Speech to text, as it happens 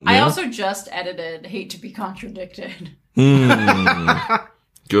also just edited Hate to Be Contradicted.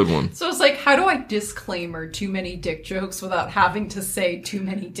 Good one. So it's like, how do I disclaimer too many dick jokes without having to say too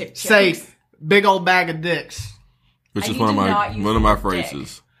many dick jokes? Say, big old bag of dicks. Which is one of my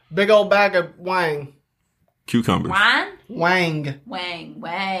phrases. Dick. Big old bag of wang. Cucumbers. Wang.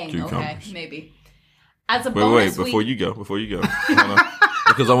 Wang. Cucumbers. Okay, maybe. As a bonus, before you go.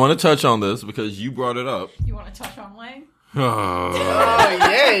 Because I want to touch on this because you brought it up. You want to touch on Wang? Oh,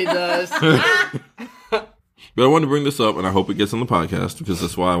 yeah, he does. But I wanted to bring this up, and I hope it gets on the podcast because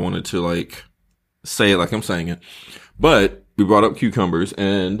that's why I wanted to say it like I'm saying it. But we brought up cucumbers,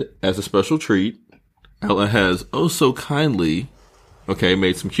 and as a special treat, Ella has so kindly,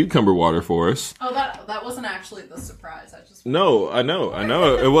 made some cucumber water for us. Oh, that wasn't actually the surprise. No, I know.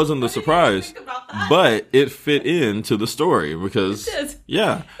 It wasn't the surprise, think about that. But it fit into the story because it did.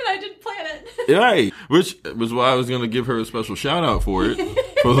 Yeah, and I didn't plan it. Right, which was why I was going to give her a special shout out for it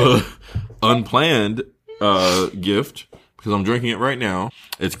for the unplanned gift because I'm drinking it right now.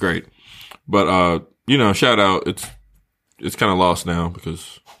 It's great, but shout out. It's kind of lost now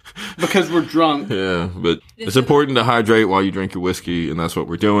because we're drunk. Yeah, but it's important to hydrate while you drink your whiskey, and that's what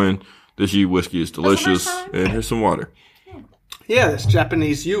we're doing. This U whiskey is delicious, and here's some water. Yeah, this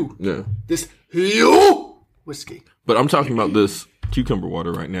Japanese U. Yeah, this U whiskey. But I'm talking about this cucumber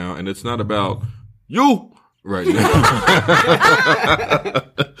water right now, and it's not about you right now.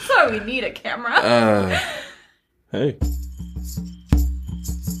 So we need a camera. Hey.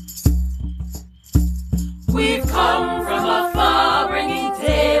 We've come from afar, bringing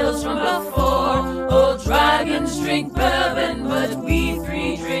tales from before. Old dragons drink bourbon, but we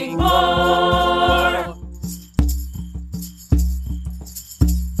three drink more.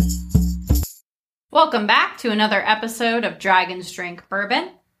 Welcome back to another episode of Dragons Drink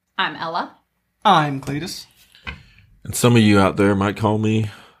Bourbon. I'm Ella. I'm Cletus. And some of you out there might call me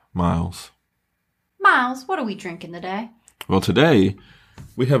Miles. Miles, what are we drinking today? Well, today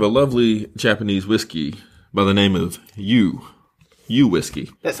we have a lovely Japanese whiskey by the name of U whiskey.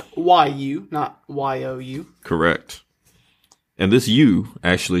 That's Y-U, not Y-O-U. Correct. And this U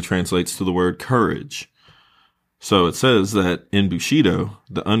actually translates to the word courage. So it says that in Bushido,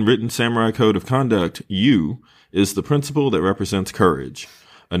 the unwritten samurai code of conduct, U, is the principle that represents courage.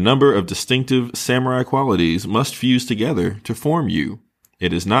 A number of distinctive samurai qualities must fuse together to form U.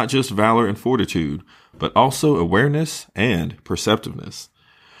 It is not just valor and fortitude, but also awareness and perceptiveness.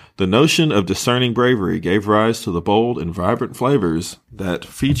 The notion of discerning bravery gave rise to the bold and vibrant flavors that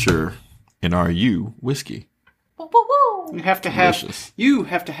feature in our U whiskey. You have to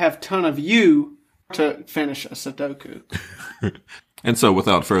have ton of U to finish a Sudoku. And so,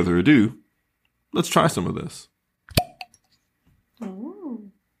 without further ado, let's try some of this. Ooh.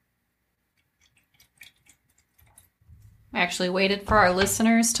 I actually waited for our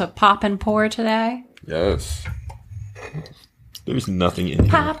listeners to pop and pour today. Yes. There's nothing in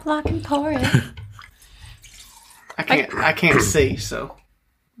here. Pop, lock, and pour it. I can't see, so.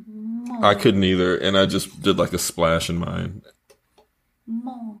 I couldn't either, and I just did like a splash in mine.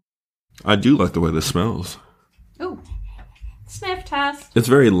 More. I do like the way this smells. Ooh. Sniff test. It's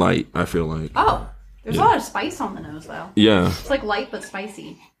very light, I feel like. Oh, there's a lot of spice on the nose, though. Yeah. It's like light but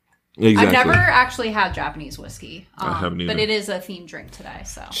spicy. Exactly. I've never actually had Japanese whiskey. I haven't either. But it is a themed drink today,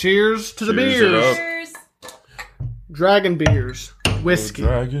 so. Cheers to the Cheers beers. it up. Cheers. Dragon beers. Whiskey.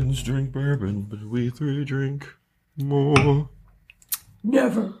 Dragons drink bourbon, but we three drink more.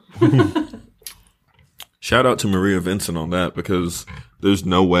 Never. Shout out to Maria Vincent on that because there's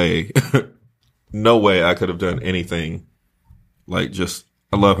no way I could have done anything I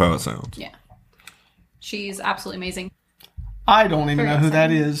love how it sounds. Yeah. She's absolutely amazing. I don't even Very know who that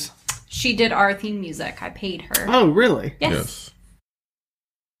exciting. is. She did our theme music. I paid her. Oh, really? Yes.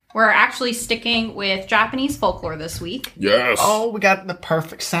 We're actually sticking with Japanese folklore this week. Yes. Oh, we got the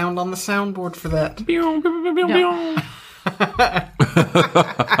perfect sound on the soundboard for that. No.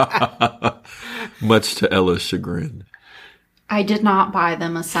 Much to Ella's chagrin. I did not buy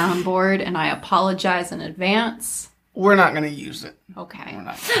them a soundboard, and I apologize in advance. We're not going to use it. Okay. We're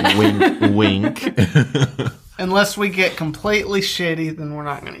not. Wink, wink. Unless we get completely shitty, then we're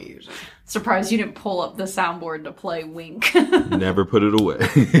not going to use it. Surprised you didn't pull up the soundboard to play Wink. Never put it away.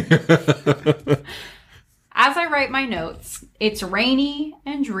 As I write my notes, it's rainy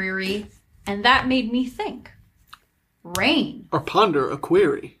and dreary, and that made me think. Rain, Or ponder a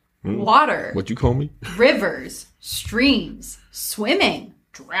query. water, What'd you call me? rivers, streams, swimming,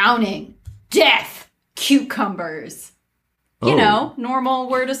 drowning, death, cucumbers. You know, normal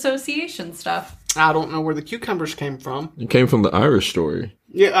word association stuff. I don't know where the cucumbers came from. It came from the Irish story.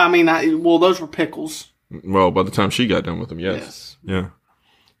 Yeah, I mean, those were pickles. Well, by the time she got done with them, yes. Yeah.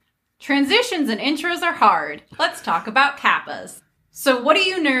 Transitions and intros are hard. Let's talk about Kappas. So what do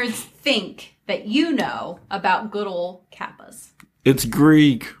you nerds think that you know about good old Kappas? It's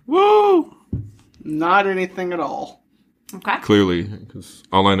Greek. Woo! Not anything at all. Okay. Clearly, because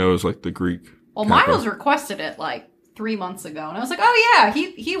all I know is like the Greek. Well, Kappa. Miles requested it like 3 months ago, and I was like, oh yeah,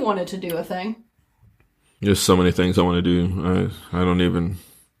 he wanted to do a thing. There's so many things I want to do. I don't even...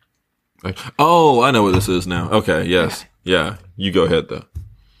 oh, I know what this is now. Okay, yes. Yeah, you go ahead, though.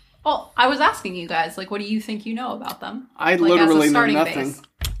 Well, I was asking you guys, like, what do you think you know about them? I like, literally as a know starting nothing. base.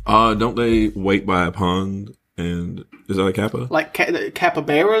 Don't they wait by a pond? And is that a Kappa? Like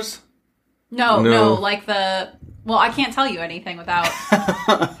capybaras? No, like the... Well, I can't tell you anything without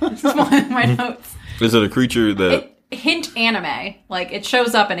my notes. Is it a creature that... Hint anime. Like, it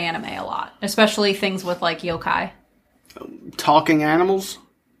shows up in anime a lot. Especially things with, like, yokai. Talking animals?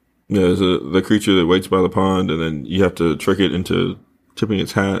 Yeah, is it the creature that waits by the pond and then you have to trick it into tipping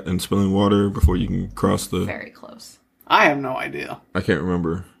its hat and spilling water before you can cross the... Very close. I have no idea. I can't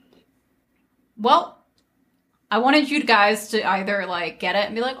remember. Well, I wanted you guys to either, like, get it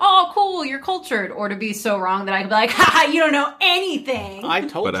and be like, oh, cool, you're cultured, or to be so wrong that I could be like, haha, you don't know anything. I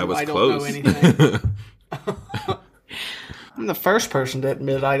told But you I was I don't close. know anything. I'm the first person to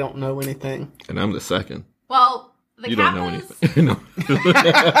admit I don't know anything. And I'm the second. Well, the You Kappas... don't know anything. No.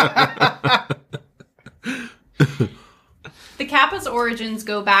 The Kappa's origins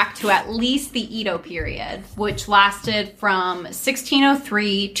go back to at least the Edo period, which lasted from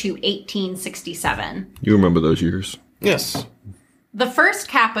 1603 to 1867. You remember those years. Yes. The first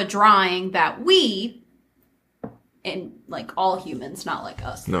Kappa drawing that we, and like all humans, not like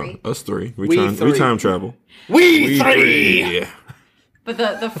us three, No, us three. We We three. time travel. We three! but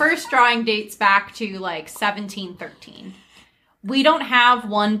the first drawing dates back to like 1713. We don't have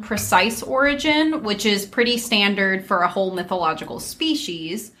one precise origin, which is pretty standard for a whole mythological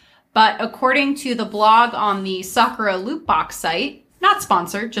species. But according to the blog on the Sakura Lootbox site, not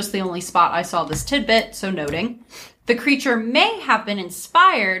sponsored, just the only spot I saw this tidbit, so noting, the creature may have been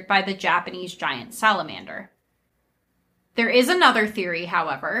inspired by the Japanese giant salamander. There is another theory,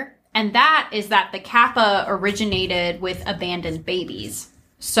 however, and that is that the Kappa originated with abandoned babies.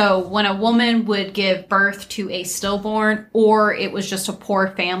 So when a woman would give birth to a stillborn, or it was just a poor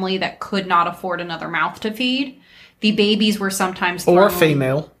family that could not afford another mouth to feed, the babies were sometimes thrown Or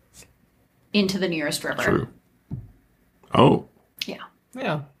female. into the nearest river. True. Oh. Yeah.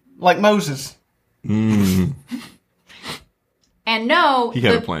 Yeah. Like Moses. Mm. And no, He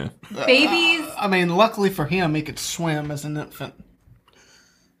had a plan. babies... I mean, luckily for him, he could swim as an infant.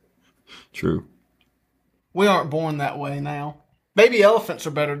 True. We aren't born that way now. Baby elephants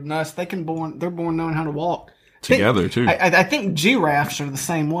are better than us. They're born knowing how to walk. Together, too. I think giraffes are the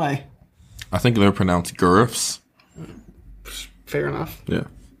same way. I think they're pronounced girafs. Fair enough. Yeah.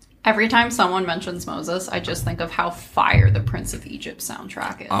 Every time someone mentions Moses, I just think of how fire the Prince of Egypt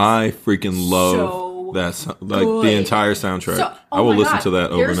soundtrack is. I freaking love So that. Like, good. the entire soundtrack. So, I will my listen God, to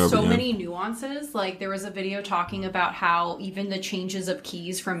that over and over There's so again. many nuances. Like, there was a video talking about how even the changes of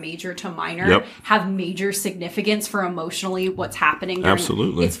keys from major to minor Yep. have major significance for emotionally what's happening.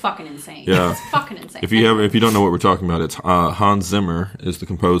 Absolutely. It's fucking insane. Yeah. It's fucking insane. If you don't know what we're talking about, it's Hans Zimmer is the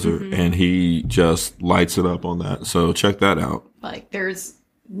composer, and he just lights it up on that. So check that out. Like, there's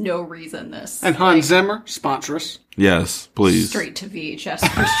no reason this. And Hans Zimmer, sponsor us. Yes, please. Straight to VHS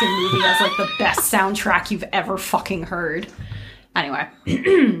Christian movie as like the best soundtrack you've ever fucking heard. Anyway.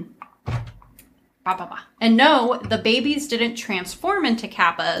 And no, the babies didn't transform into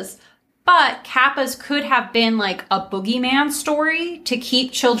Kappas, but Kappas could have been like a boogeyman story to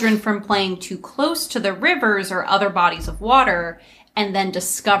keep children from playing too close to the rivers or other bodies of water and then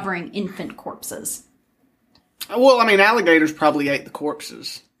discovering infant corpses. Well, I mean, alligators probably ate the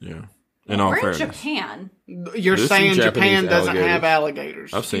corpses. Yeah. In all We're in fairness. Japan. You're There's saying some Japan Japanese doesn't alligators. have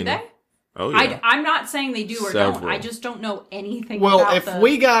alligators. I've Do seen they? it. Oh, yeah. I'm not saying they do or don't. Several. I just don't know anything Well, about if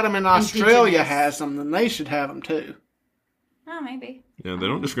we got them and Australia indigenous- has them, then they should have them too. Oh, maybe. Yeah, they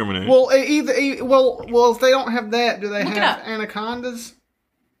don't discriminate. Well, well, if they don't have that, do they Look it have up. anacondas?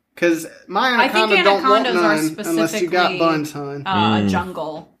 Because my I think anaconda don't want anacondas are none unless you got specifically buns, hon. a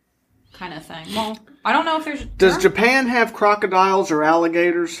jungle kind of thing. Well, I don't know if there's... Does Japan have crocodiles or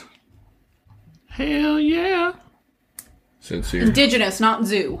alligators? Hell yeah. Sincere. Indigenous, not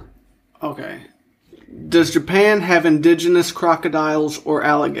zoo. Okay. Does Japan have indigenous crocodiles or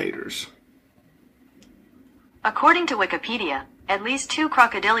alligators? According to Wikipedia, at least 2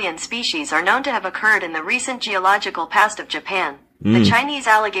 crocodilian species are known to have occurred in the recent geological past of Japan, the Chinese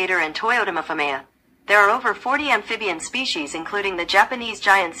alligator and Toyotamophamea. There are over 40 amphibian species, including the Japanese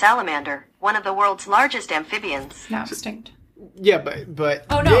giant salamander, one of the world's largest amphibians. Now extinct. Yeah, but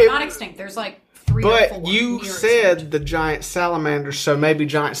Oh no, not extinct. There's like 3 or 4. But you said extinct. The giant salamanders, so maybe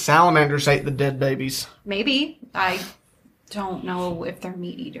giant salamanders ate the dead babies. Maybe. I don't know if they're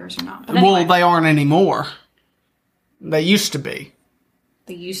meat eaters or not. But anyway. Well, they aren't anymore. They used to be.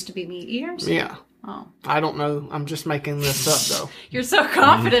 They used to be meat eaters? Yeah. Oh. I don't know. I'm just making this up, though. You're so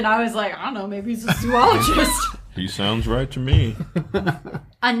confident. I was like, I don't know, maybe he's a zoologist. He sounds right to me.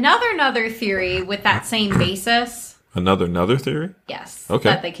 Another theory with that same basis. Another theory? Yes. Okay.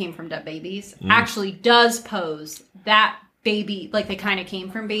 That they came from dead babies. Actually does pose that baby, like they kind of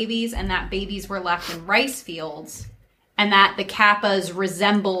came from babies, and that babies were left in rice fields, and that the Kappas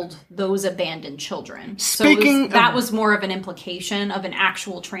resembled those abandoned children. That was more of an implication of an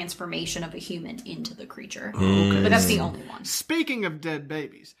actual transformation of a human into the creature. Okay. But that's the only one. Speaking of dead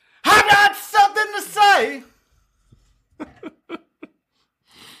babies, I got something to say.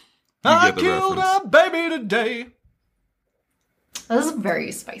 I killed a baby today. This is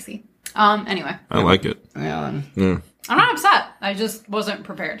very spicy. Anyway. I like it. Yeah. I'm not upset. I just wasn't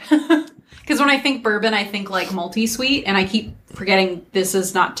prepared. Because when I think bourbon, I think like multi-sweet, and I keep forgetting this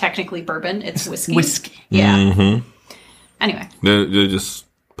is not technically bourbon. It's whiskey. Yeah. Mm-hmm. Anyway. They just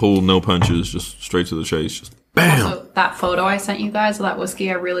pull no punches, just straight to the chase. Just bam! Also, that photo I sent you guys of that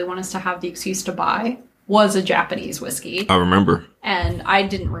whiskey I really want us to have the excuse to buy was a Japanese whiskey. I remember. And I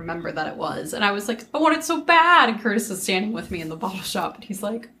didn't remember that it was. And I was like, I want it so bad. And Curtis is standing with me in the bottle shop, and he's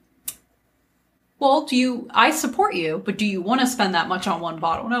like, well, I support you, but do you want to spend that much on one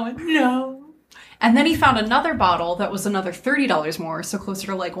bottle? And I went, no. And then he found another bottle that was another $30 more, so closer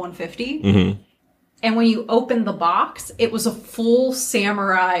to like $150. Mm-hmm. And when you opened the box, it was a full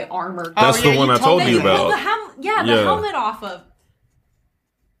samurai armor. That's the one I told you about. The helmet off of.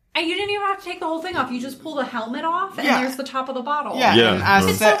 And you didn't even have to take the whole thing off. You just pull the helmet off, and there's the top of the bottle. Yeah. And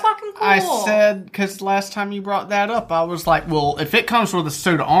it's so fucking cool. I said, because last time you brought that up, I was like, well, if it comes with a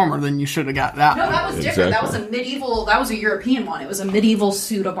suit of armor, then you should have got that one. No, that was different. That was a medieval, that was a European one. It was a medieval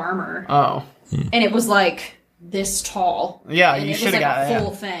suit of armor. Oh. And it was like this tall. Yeah, you should have got it. It was like a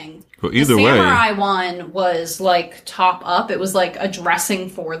full thing. Well, either the way. samurai one was like top up. It was like a dressing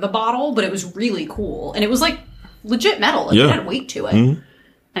for the bottle, but it was really cool. And it was like legit metal. Like, it had weight to it. Mm-hmm.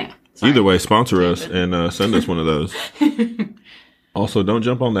 Anyway. Sorry. Either way, sponsor us and send us one of those. Also, don't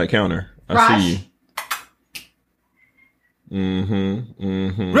jump on that counter. I see you. Mm-hmm.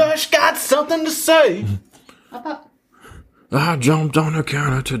 Mm-hmm. Rush got something to say. I jumped on the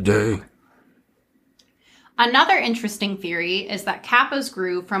counter today. Another interesting theory is that Kappas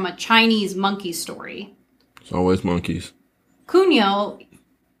grew from a Chinese monkey story. It's always monkeys. Kunio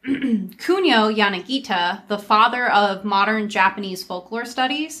Yanagita, the father of modern Japanese folklore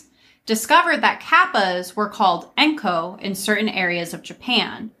studies, discovered that Kappas were called Enko in certain areas of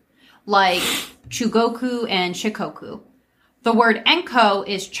Japan, like Chugoku and Shikoku. The word Enko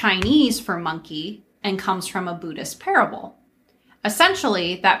is Chinese for monkey and comes from a Buddhist parable.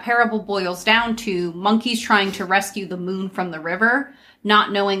 Essentially, that parable boils down to monkeys trying to rescue the moon from the river,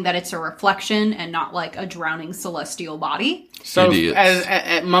 not knowing that it's a reflection and not like a drowning celestial body. So,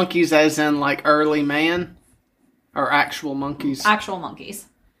 as monkeys as in like early man? Or actual monkeys? Actual monkeys.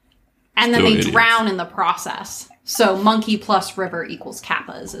 And then they drown in the process. So monkey plus river equals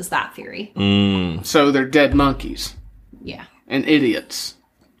Kappas is that theory. So they're dead monkeys. Yeah. And idiots.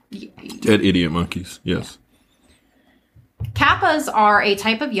 Dead idiot monkeys, yes. Kappas are a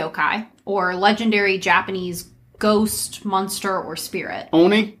type of yokai, or legendary Japanese ghost, monster, or spirit.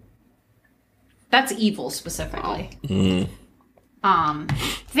 Oni? That's evil, specifically.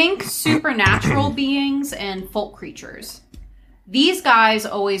 Think supernatural beings and folk creatures. These guys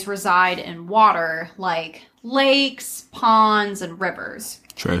always reside in water, like lakes, ponds, and rivers.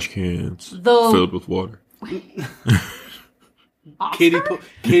 Trash cans filled with water. Kiddie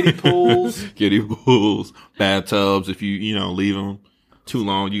pools. Kiddie pools. Bathtubs. If you leave them too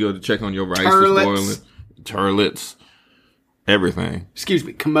long, you go to check on your rice. Turlets. Everything. Excuse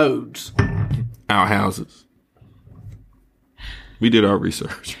me, commodes. Outhouses. We did our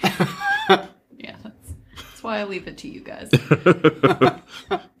research. Yeah, that's why I leave it to you guys.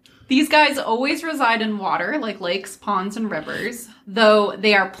 These guys always reside in water, like lakes, ponds, and rivers, though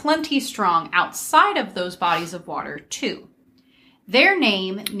they are plenty strong outside of those bodies of water, too. Their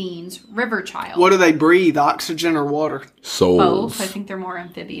name means river child. What do they breathe, oxygen or water? Souls. Both. I think they're more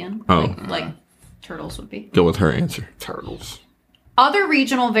amphibian, like turtles would be. Go with her answer. Turtles. Other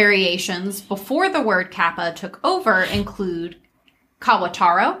regional variations before the word Kappa took over include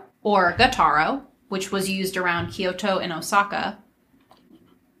Kawataro, or Gataro, which was used around Kyoto and Osaka,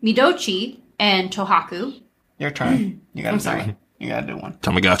 Midochi, and Tohaku. Your turn. You gotta I'm sorry. You gotta do one.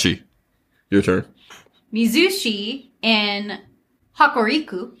 Tamagotchi. Your turn. Mizushi in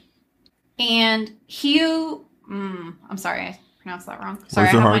Hokuriku, and Hyu. I'm sorry, I pronounced that wrong. Sorry,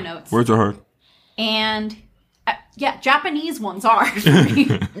 I have my notes. Words are hard. And Japanese ones are.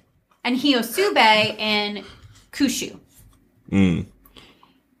 And Hyosube in Kushu.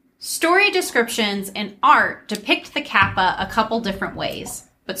 Story descriptions and art depict the Kappa a couple different ways,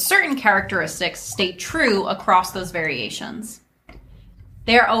 but certain characteristics stay true across those variations.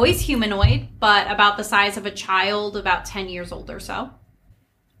 They are always humanoid, but about the size of a child, about 10 years old or so.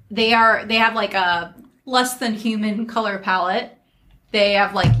 They have like a less than human color palette. They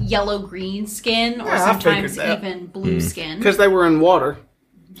have like yellow-green skin, or sometimes even blue skin. Because they were in water.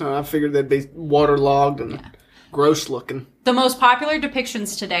 So I figured they'd be waterlogged and gross looking. The most popular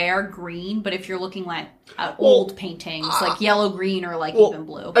depictions today are green, but if you're looking like at old paintings, like yellow-green or like even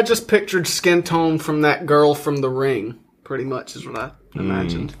blue. I just pictured skin tone from that girl from The Ring, pretty much is what I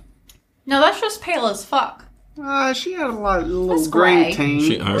imagined. No, that's just pale as fuck. She had a lot of little That's green gray. tinge.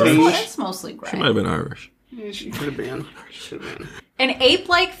 She Irish? It's mostly gray. She might have been Irish. Yeah, she could have been. An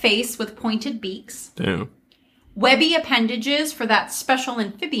ape-like face with pointed beaks. Damn. Webby appendages for that special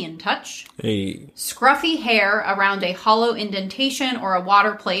amphibian touch. Hey. Scruffy hair around a hollow indentation or a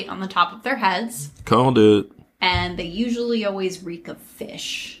water plate on the top of their heads. Called it. And they usually always reek of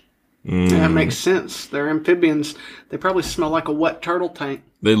fish. Yeah, that makes sense. They're amphibians. They probably smell like a wet turtle tank.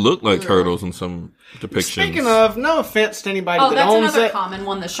 They look like turtles in some depictions. Speaking of, no offense to anybody that that's owns another it. common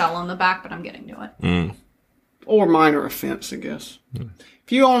one, the shell on the back, but I'm getting to it. Or minor offense, I guess.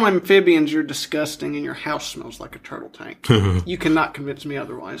 If you own amphibians, you're disgusting and your house smells like a turtle tank. You cannot convince me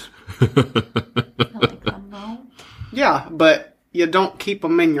otherwise. I like them, though. Yeah, but you don't keep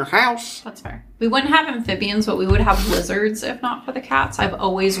them in your house. That's fair. We wouldn't have amphibians, but we would have lizards if not for the cats. I've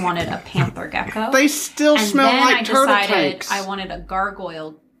always wanted a panther gecko. They still and smell then like I turtle decided tanks. I wanted a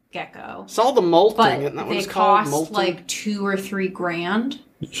gargoyle gecko. It's all the molting, But isn't that what they it's called? cost Molting? like $2,000 or $3,000.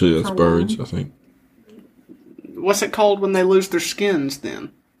 Usually that's For birds, one. I think. What's it called when they lose their skins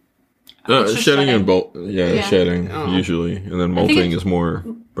then? It's just Shedding and shedding. Yeah, shedding, Oh. usually. And then think molting it's- is more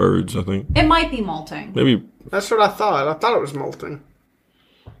birds, I think. It might be molting. Maybe, That's what I thought. I thought it was molting.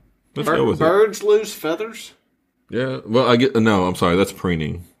 let's go with it. Birds lose feathers? Yeah, well, I'm sorry, that's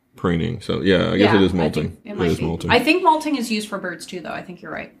preening. Preening, so yeah, I guess it is molting. It might is be. molting. I think molting is used for birds too, though. I think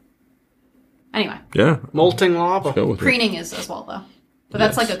you're right. Anyway, Yeah, Molting lava. go with it. preening is as well, though. But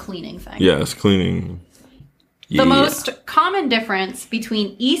that's like a cleaning thing. Yes, cleaning. The most common difference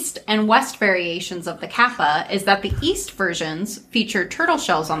between East and West variations of the Kappa is that the East versions feature turtle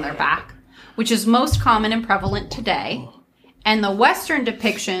shells on their back, which is most common and prevalent today. And the Western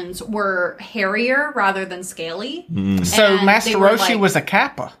depictions were hairier rather than scaly. So And Master they were, Roshi like, was a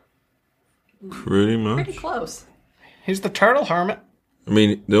Kappa. Pretty much. pretty close. He's the turtle hermit. I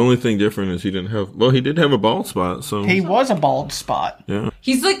mean, the only thing different is he didn't have. Well, he did have a bald spot, so He was a bald spot. yeah.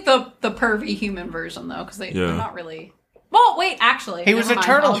 He's like the pervy human version, though, because they're Yeah. not really. Well, wait, actually, He was never a mind,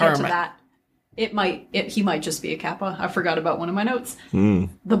 turtle I'll get to hermit. that. He might just be a Kappa. I forgot about one of my notes.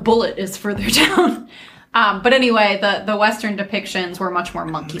 The bullet is further down. But anyway, the Western depictions were much more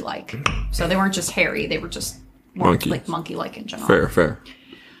monkey-like. So they weren't just hairy; they were just more Monkeys. like monkey-like in general. Fair.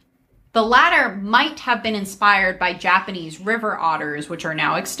 The latter might have been inspired by Japanese river otters, which are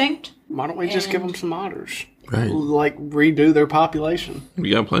now extinct. Why don't we just give them some otters? Right. Like, redo their population. We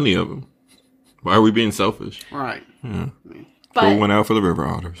got plenty of them. Why are we being selfish? Right. Pour But one out for the river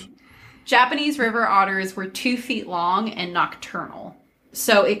otters. Japanese river otters were 2 feet long and nocturnal.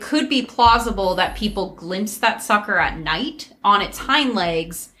 So it could be plausible that people glimpse that sucker at night on its hind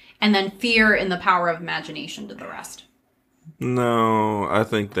legs and then fear in the power of imagination to the rest. No, I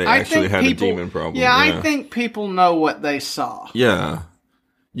think they actually had a demon problem. Yeah, I think people know what they saw. Yeah.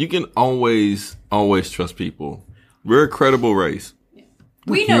 You can always trust people. We're a credible race.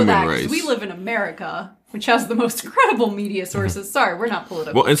 We know human that because race. we live in America, which has the most credible media sources. Sorry, we're not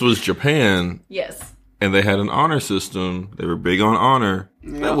political. Well, it was Japan, Yes. and they had an honor system. They were big on honor.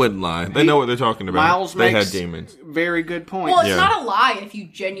 That wouldn't lie. They know what they're talking about. Miles they makes had demons. very good point. Well, it's Yeah. not a lie if you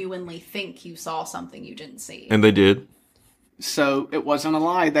genuinely think you saw something you didn't see. And they did. So it wasn't a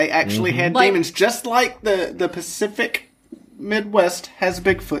lie. They actually had Like- demons, just like the Pacific Midwest has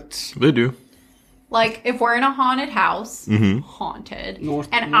Bigfoots. They do. Like, if we're in a haunted house, haunted, North-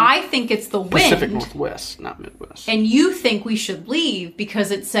 and I think it's the Pacific wind, Northwest, not Midwest. and you think we should leave because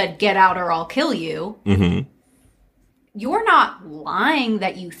it said, get out or I'll kill you, you're not lying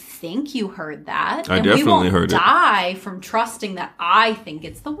that you think you heard that. I and we definitely won't heard it. die from trusting that I think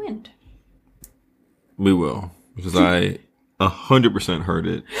it's the wind. We will. Because I 100% heard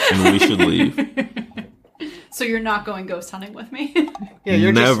it, and we should leave. So you're not going ghost hunting with me? Yeah,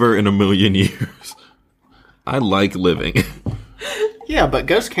 you're Never in a million years. I like living. Yeah, but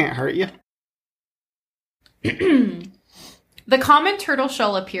ghosts can't hurt you. The common turtle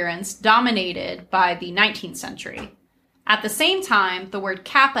shell appearance dominated by the 19th century. At the same time, the word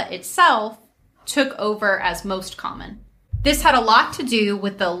Kappa itself took over as most common. This had a lot to do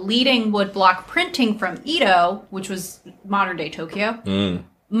with the leading woodblock printing from Edo, which was modern-day Tokyo,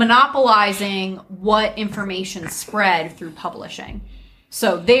 monopolizing what information spread through publishing.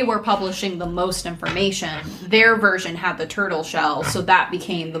 So they were publishing the most information. Their version had the turtle shell, so that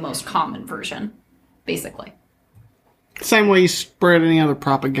became the most common version, basically. Same way you spread any other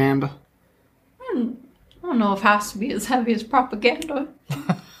propaganda. I don't know if it has to be as heavy as propaganda.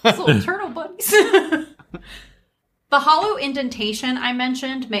 It's little turtle buddies. The hollow indentation I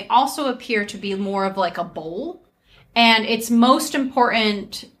mentioned may also appear to be more of like a bowl, and it's most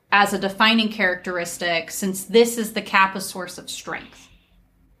important as a defining characteristic since this is the Kappa source of strength.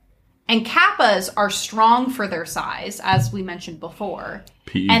 And Kappas are strong for their size, as we mentioned before.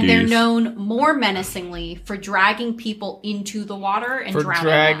 PEDs. And they're known more menacingly for dragging people into the water and For drowning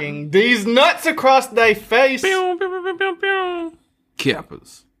dragging them. these nuts across their face.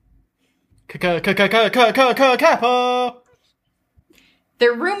 Kappas. Kappa.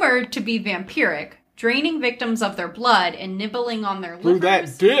 They're rumored to be vampiric, draining victims of their blood and nibbling on their Through that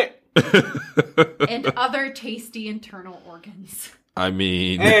livers dick. and other tasty internal organs. I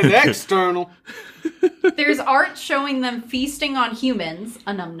mean... And external. There's art showing them feasting on humans,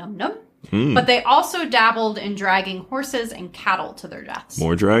 a num-num-num, but they also dabbled in dragging horses and cattle to their deaths.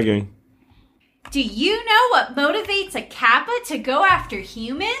 More dragging. Do you know what motivates a Kappa to go after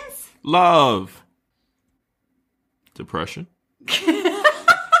humans? Love. Depression.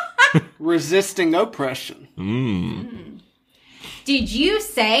 Resisting oppression. Did you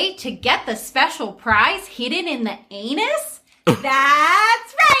say to get the special prize hidden in the anus? That's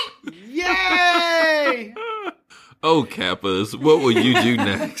right! Yay! Oh, Kappas, what will you do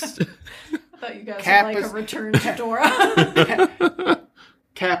next? I thought you guys Kappas. would like a return to Dora.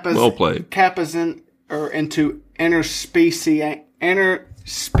 Kappas. Well played. Kappas into interspecies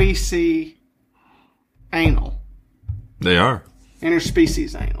anal. They are.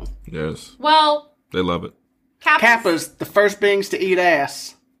 Interspecies anal. Yes. Well, They love it. Kappas, the first beings to eat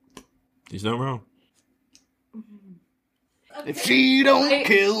ass. He's not wrong. If she don't I-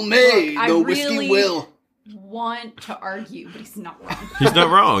 kill me, look, I the whiskey really- will. want to argue, but he's not wrong. He's not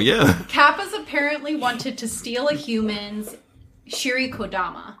wrong, yeah. Kappas apparently wanted to steal a human's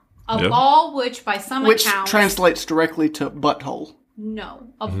shirikodama, a Yep. ball which by some Which accounts... translates directly to butthole. No.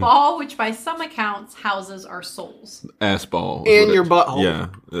 A ball which by some accounts houses our souls. Ass ball. In your butthole. Yeah,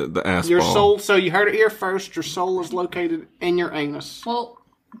 the ass Your ball. soul, so you heard it here first, your soul is located in your anus. Well,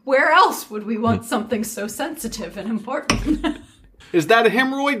 where else would we want something so sensitive and important? Is that a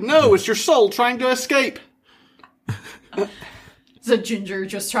hemorrhoid? No, it's your soul trying to escape. The ginger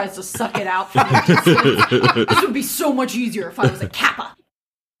just tries to suck it out from the distance. This would be so much easier if I was a Kappa.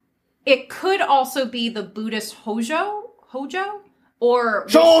 It could also be the Buddhist Hojo, or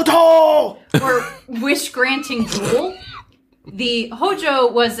Shoto! wish-granting jewel. The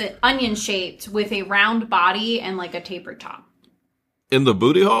Hojo was onion-shaped with a round body and like a tapered top. In the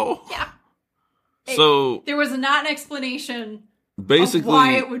booty hole? Yeah. So, There was not an explanation of basically,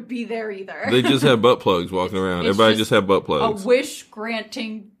 why it would be there either. they just had butt plugs walking around. it's Everybody just just had butt a plugs.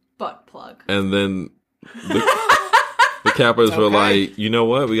 wish-granting butt plug. And then the Kappas were Okay. like, you know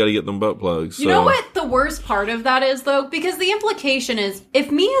what? We got to get them butt plugs. You know what the worst part of that is, though? Because the implication is,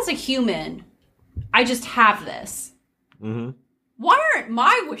 if me as a human, I just have this, why aren't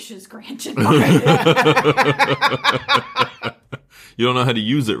my wishes granted by it? You don't know how to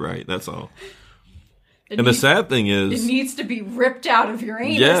use it right. That's all. And the sad thing It is, needs to be ripped out of your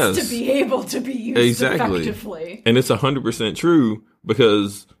anus Yes. to be able to be used Exactly. effectively. and it's 100% true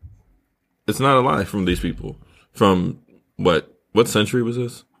because it's not a lie from these people. From what century was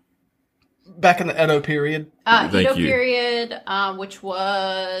this? Back in the Edo period. Thank Edo you. period, which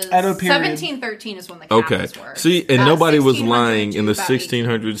was Edo period. 1713 is when the Kappas Okay. were. See, and nobody was 1600 lying to in the about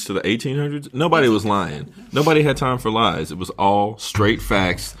 1600s to the 1800s. Nobody was lying. Nobody had time for lies. It was all straight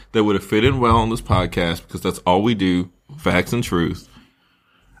facts that would have fit in well on this podcast because that's all we do. Facts and truth.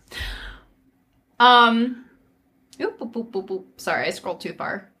 Oop, boop, boop, boop, boop. Sorry, I scrolled too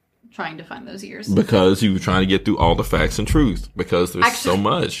far trying to find those years. Because you were trying to get through all the facts and truth. Because there's so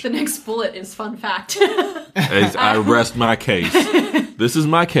much. The next bullet is fun fact. As I rest my case. This is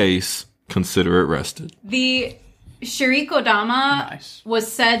my case. Consider it rested. The shirikodama Nice.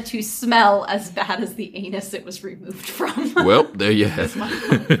 was said to smell as bad as the anus it was removed from. Well, there you have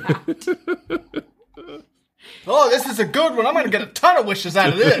it. Oh, this is a good one. I'm going to get a ton of wishes out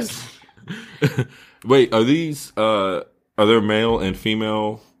of this. Wait, are these, are there male and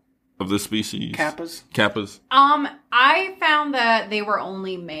female of this species? Kappas. I found that they were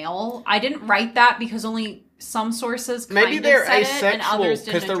only male. I didn't write that because only some sources maybe they're said asexual it and others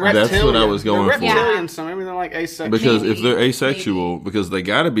because didn't. they're reptilian. That's what I was going they're for. reptilian, so maybe they're like asexual. Because Maybe. if they're asexual, because they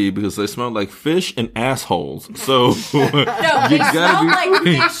gotta be, because they smell like fish and assholes. So No, they gotta smelled be like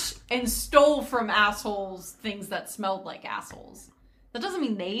free. fish and stole from assholes things that smelled like assholes. That doesn't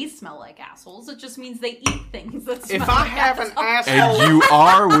mean they smell like assholes. It just means they eat things that smell If like I have an assholes. asshole, and you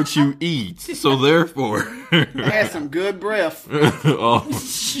are what you eat. So therefore, it has some good breath. oh.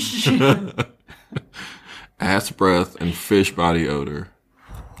 Ass breath and fish body odor.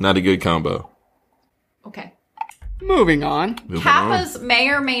 Not a good combo. Okay. Moving on. Moving on. Kappas may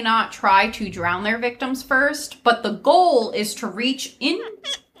or may not try to drown their victims first, but the goal is to reach into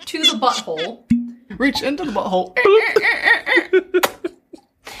the butthole Reach into the butthole.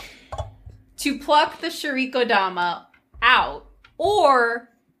 to pluck the shirikodama out or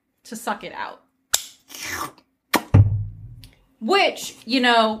to suck it out. Which,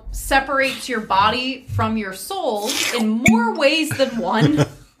 separates your body from your soul in more ways than one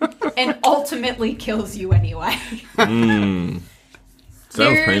and ultimately kills you anyway. Sounds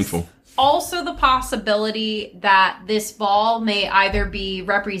There's painful. also the possibility that this ball may either be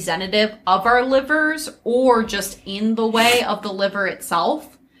representative of our livers or just in the way of the liver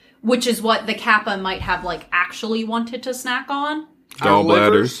itself, which is what the Kappa might have actually wanted to snack on.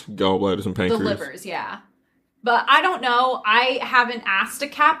 Gallbladders and pancreas. The livers, yeah. But I don't know. I haven't asked a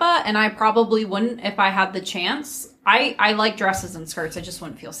Kappa, and I probably wouldn't if I had the chance. I like dresses and skirts. I just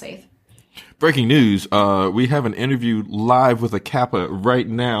wouldn't feel safe. Breaking news. We have an interview live with a Kappa right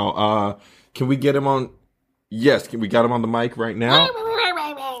now. Can we get him on? Yes. We got him on the mic right now?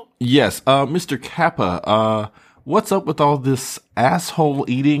 Yes. Mr. Kappa, what's up with all this asshole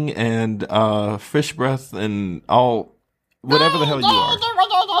eating and fish breath and all whatever the hell you are?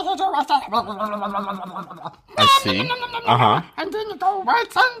 I see. Uh-huh.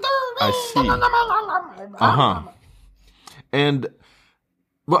 I see. Uh-huh. And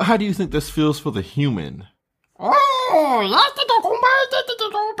how do you think this feels for the human?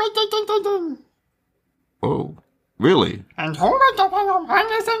 Oh, really?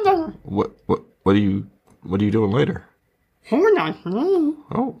 What are you doing later?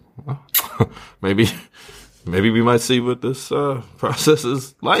 Oh, well, maybe we might see what this process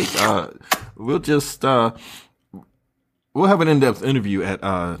is like. We'll just we'll have an in-depth interview at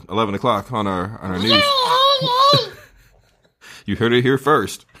 11 o'clock on our news. You heard it here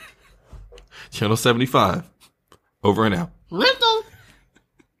first. Channel 75. Over and out.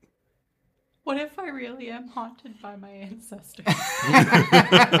 What if I really am haunted by my ancestors?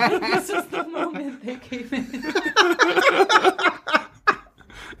 This is the moment they came in.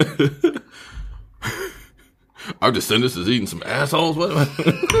 Our descendants is eating some assholes. What?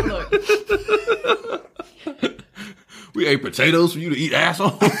 Look, We ate potatoes for you to eat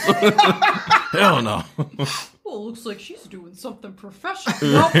assholes? Hell no. well, it looks like she's doing something professional.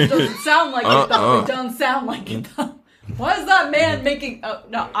 Nope, it doesn't sound like it, though. It doesn't sound like it, though. Why is that man making... Oh,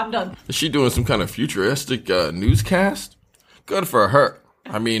 no, I'm done. Is she doing some kind of futuristic newscast? Good for her.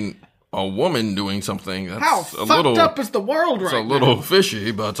 I mean, a woman doing something that's How a fucked little... up is the world It's right a little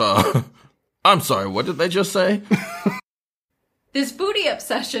fishy, but I'm sorry, what did they just say? This booty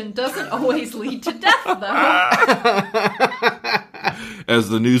obsession doesn't always lead to death, though. As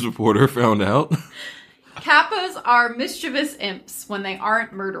the news reporter found out. Kappas are mischievous imps when they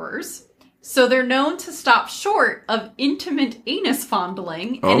aren't murderers. So they're known to stop short of intimate anus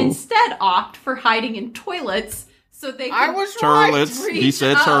fondling and instead opt for hiding in toilets so they I can was Turlets. right. He said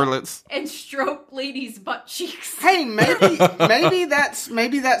reach up turlets. and stroke ladies' butt cheeks. Hey, maybe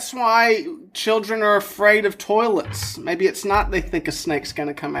that's why children are afraid of toilets. Maybe it's not they think a snake's going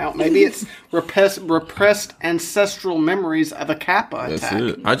to come out. Maybe it's repressed ancestral memories of a Kappa That's attack.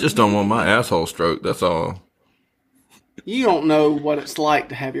 it. I just don't want my asshole stroked. That's all. You don't know what it's like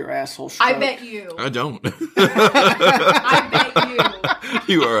to have your asshole stroked. I bet you. I don't. I bet you.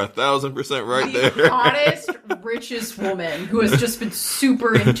 You are 1,000% right The there. hottest, richest woman who has just been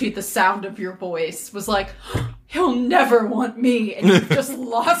super into the sound of your voice was like, he'll never want me. And you've just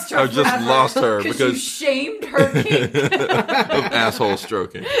lost her. I've just forever lost her you because shamed her kink. of asshole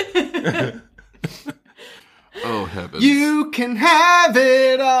stroking. Oh, heavens. You can have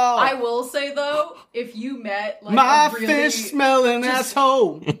it all. I will say, though, if you met like My a really fish smelling just-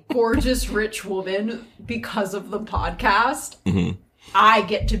 asshole. gorgeous rich woman because of the podcast, Mm-hmm. I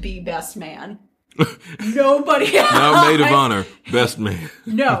get to be best man. Nobody else. Now maid of honor, best man.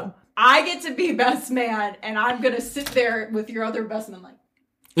 No, I get to be best man, and I'm gonna sit there with your other best man like,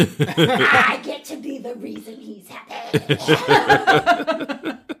 I get to be the reason he's happy.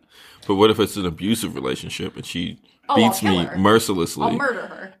 But what if it's an abusive relationship and she I'll beats kill me her. mercilessly? I'll murder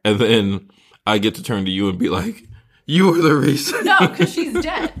her. And then I get to turn to you and be like, you are the reason. No, because she's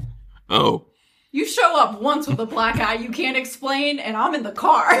dead. Oh. You show up once with a black eye you can't explain, and I'm in the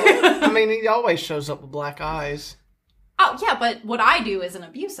car. I mean, he always shows up with black eyes. Oh, yeah, but what I do isn't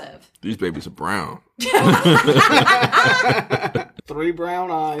abusive. These babies are brown. 3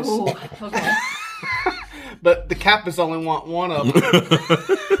 brown eyes. Ooh, okay. But the Kappas only want one of them.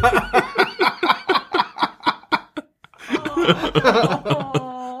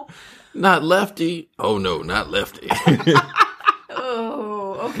 Not lefty. Oh, no, not lefty.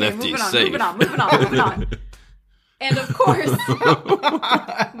 Oh, okay. Lefty's moving on, safe. moving on. And of course,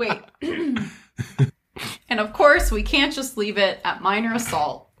 wait. And of course, we can't just leave it at minor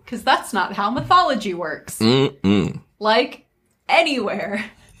assault, because that's not how mythology works. Mm-mm. Like anywhere.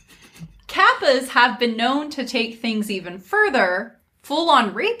 Kappas have been known to take things even further,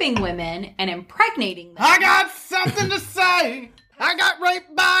 full-on raping women and impregnating them. I got something to say. I got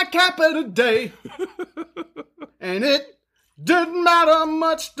raped by a Kappa today. And it didn't matter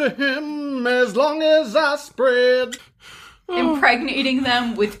much to him as long as I spread. Impregnating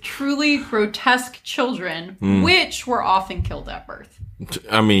them with truly grotesque children, which were often killed at birth.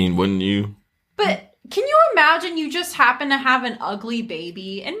 I mean, wouldn't you? But can you imagine you just happen to have an ugly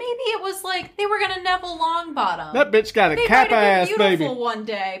baby, and maybe it was like they were going to Neville Longbottom. That bitch got a They Kappa might have ass been baby. beautiful one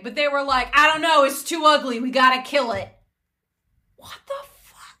day, but they were like, I don't know, it's too ugly, we gotta kill it. What the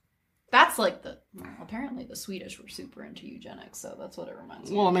fuck? That's like apparently the Swedish were super into eugenics, so that's what it reminds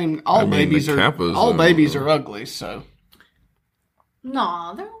me Well, I of. mean, all babies the are Kappas all ugly, so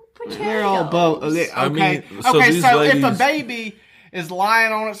Nah, they're all potatoes. they're all both. Okay, I mean, so okay. these So if a ladies- baby is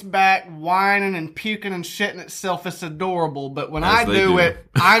lying on its back, whining and puking and shitting itself, it's adorable. But when As I they do do. it,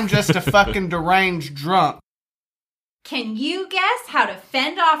 I'm just a fucking deranged drunk. Can you guess how to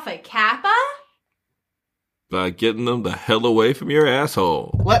fend off a Kappa? By getting them the hell away from your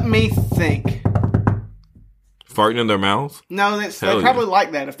asshole. Let me think. Farting in their mouths? No, they Hell yeah. probably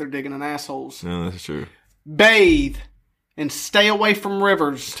like that if they're digging in assholes. No, that's true. Bathe and stay away from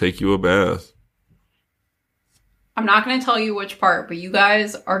rivers. Take you a bath. I'm not going to tell you which part, but you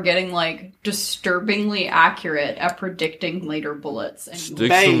guys are getting like disturbingly accurate at predicting later bullets. And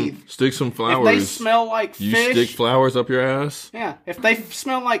Bathe. Stick some If flowers. they smell like you fish, stick flowers up your ass? yeah. If they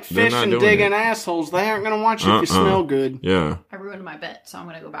smell like They're fish not and doing dig it. in assholes, they aren't going to want you if you smell good. Yeah. I ruined my bit, so I'm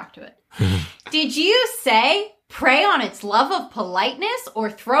going to go back to it. Did you say prey on its love of politeness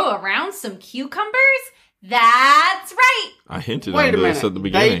or throw around some cucumbers? That's right. I hinted Wait on a this minute. at the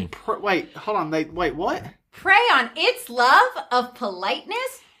beginning. Wait, hold on. Wait, what? Prey on its love of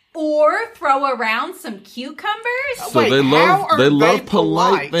politeness or throw around some cucumbers? So Wait, they how are love they polite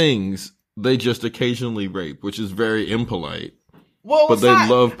polite? things. They just occasionally rape, which is very impolite. Well, But it's they not-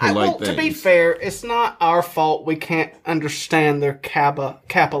 love polite To be things. fair, it's not our fault we can't understand their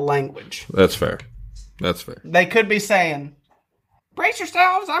Kappa language. That's fair. That's fair. They could be saying, "Brace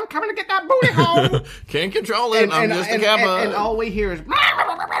yourselves, I'm coming to get that booty home." Can't control it. I'm just a Kappa. and all we hear is,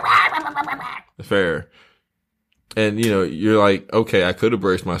 Fair. And, you're like, okay, I could have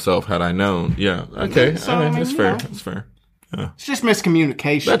braced myself had I known. Yeah. Okay. So, all right, I mean, that's you fair. know. That's fair. it's just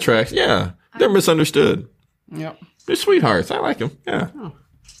miscommunication. That tracks. Yeah. They're misunderstood. Yep. They're sweethearts. I like them. Yeah.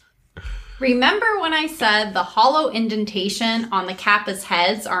 Remember when I said the hollow indentation on the Kappa's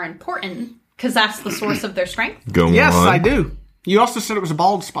heads are important because that's the source of their strength? Go Yes, on. I do. You also said it was a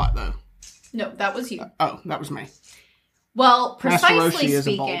bald spot, though. No, that was you. Oh, that was me. Well, Master precisely Roshi is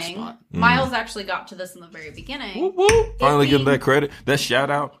a bald speaking, spot. Miles actually got to this in the very beginning. Woo, woo. Finally getting being- that credit. That shout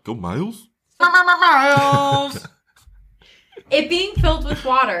out. Go Miles. Miles. It being filled with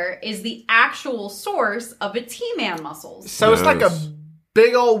water is the actual source of its He-Man muscles. So it's like a Yes.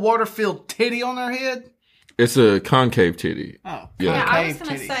 big old water-filled titty on their head? It's a concave titty. Oh, Yeah. Yeah, I was concave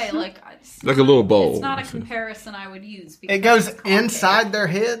going to titty. say, like... it's Like a little bowl. It's not a comparison I would use. because It goes it's concave. inside their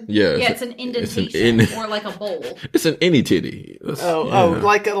head? Yeah. Yeah, it's an indentation, in- or like a bowl. It's an any titty. That's- Oh, yeah.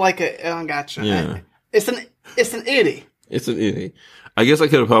 like a. Oh, gotcha. Yeah. It's an itty. It's an any. I guess I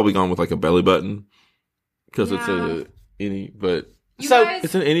could have probably gone with like a belly button because it's Yeah. a any, but You So, guys,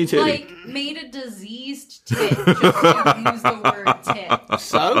 it's an any titty. like, made a diseased tit just to use the word tit.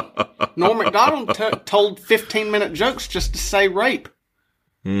 So, Norm Macdonald told 15-minute jokes just to say rape.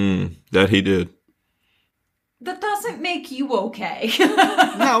 That he did. That doesn't make you okay.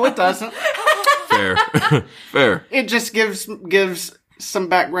 No, it doesn't. Fair. Fair. It just gives some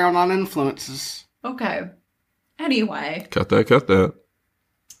background on influences. Okay. Anyway, Cut that.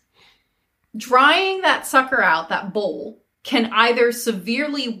 drying that sucker out, that bowl, can either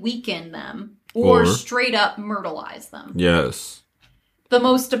severely weaken them or Or- straight up myrtleize them. Yes. The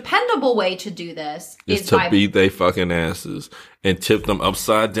most dependable way to do this Is is to by beat they fucking asses and tip them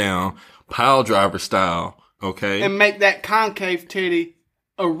upside down, pile driver style. Okay? And make that concave titty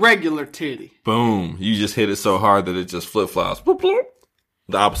a regular titty. Boom. You just hit it so hard that it just flip-flops. Bloop, bloop.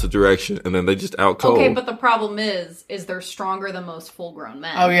 The opposite direction. And then they just out cold. Okay, but the problem is they're stronger than most full-grown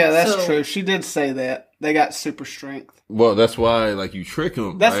men. Oh, yeah, that's So- true. She did say that. They got super strength. Well, that's why, like, you trick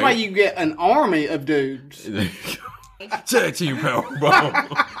them. That's right? why you get an army of dudes. Tag team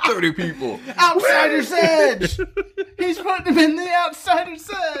powerbomb. 30 people. Outsider's Edge! He's putting him in the Outsider's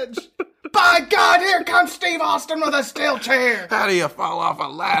Edge! By God, here comes Steve Austin with a steel chair! How do you fall off a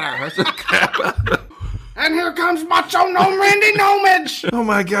ladder? That's a Kappa. And here comes Macho Gnome Randy Gnomage! Oh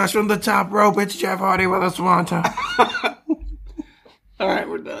my gosh, from the top rope, it's Jeff Hardy with a swanton. Alright,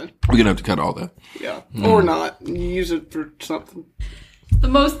 we're done. We're going to have to cut all that. Yeah. Or not. You use it for something. The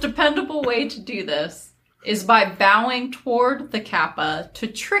most dependable way to do this is by bowing toward the Kappa to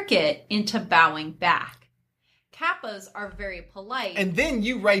trick it into bowing back. Kappas are very polite. And then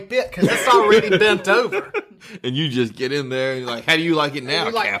you rape it because it's already bent over. And you just get in there and you're like, how do you like it now,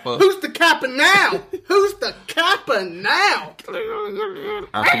 You're like, Kappa? who's the Kappa now? Who's the Kappa now?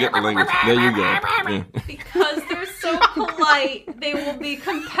 I forget the language. There you go. Yeah. Because they're so polite, they will be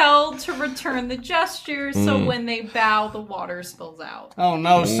compelled to return the gesture, so when they bow, the water spills out. Oh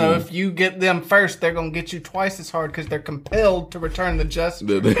no, so if you get them first, they're going to get you twice as hard because they're compelled to return the gesture.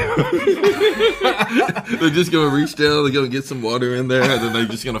 They're just going to reach down, they're going to get some water in there, and then they're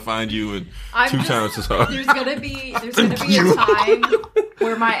just going to find you and times as hard. There's gonna be a time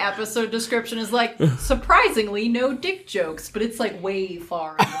where my episode description is like, surprisingly, no dick jokes, but it's like way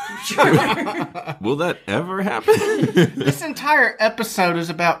far in the future. Will that ever happen? This entire episode is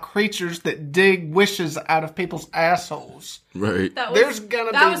about creatures that dig wishes out of people's assholes. Right. There's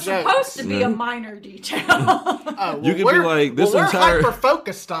gonna that be was jokes. supposed to be a minor detail. Oh, You could be like, this we're entire-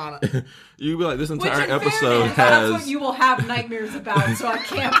 hyper-focused on it. You could be like, this Which, entire in episode fairness, that's what has... you will have nightmares about, so I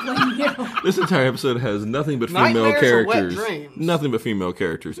can't blame you. This entire episode has nothing but female Nightmares or wet characters. dreams? Nothing but female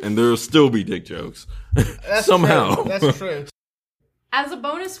characters. And there'll still be dick jokes. That's Somehow. true. That's true. As a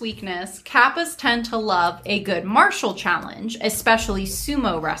bonus weakness, Kappas tend to love a good martial challenge, especially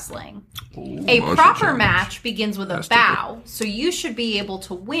sumo wrestling. A martial proper challenge. match begins with a bow, so you should be able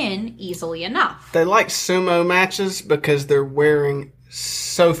to win easily enough. They like sumo matches because they're wearing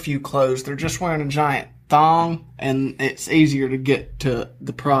so few clothes. They're just wearing a giant thong, and it's easier to get to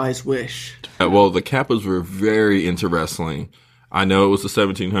the prize wish. Well, the Kappas were very into wrestling. I know it was the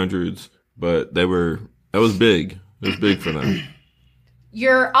 1700s, but that was big. It was big for them.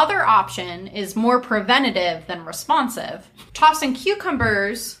 Your other option is more preventative than responsive. Tossing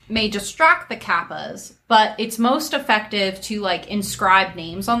cucumbers may distract the Kappas, but it's most effective to inscribe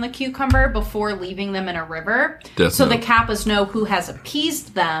names on the cucumber before leaving them in a river. Death so note. the Kappas know who has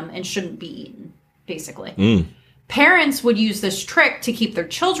appeased them and shouldn't be eaten, basically. Parents would use this trick to keep their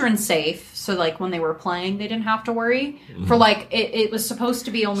children safe, so when they were playing, they didn't have to worry. For it was supposed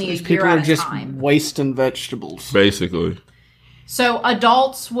to be only These a people year are at a just time. wasting vegetables. Basically. So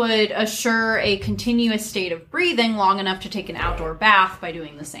adults would assure a continuous state of breathing long enough to take an outdoor bath by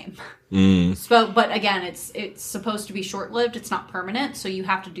doing the same. But again, it's supposed to be short-lived. It's not permanent, so you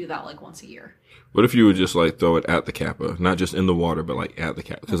have to do that once a year. What if you would just throw it at the Kappa? Not just in the water, but at the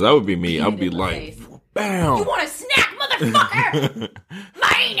Kappa. Because that would be me. I would be in the like, face. bam! You want a snack, motherfucker?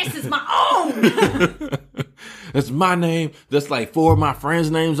 My anus is my own! That's my name. There's 4 of my friends'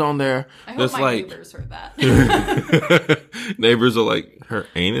 names on there. I hope That's my neighbors heard that. Neighbors are like, her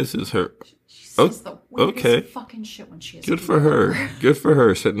anus is her. It's the weirdest okay. fucking shit when she is Good for her. Good for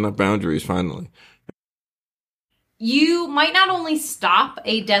her, setting up boundaries finally. You might not only stop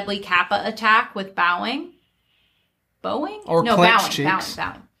a deadly Kappa attack with bowing. Bowing? Or no, clenched bowing, cheeks.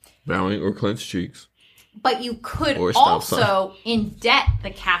 bowing. Bowing or clenched cheeks. But you could Or stop also indebt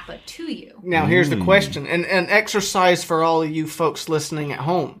the Kappa to you. Now, here's the question, and an exercise for all of you folks listening at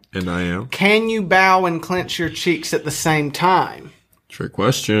home. And I am. Can you bow and clench your cheeks at the same time? Trick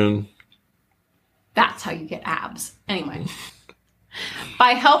question. That's how you get abs. Anyway.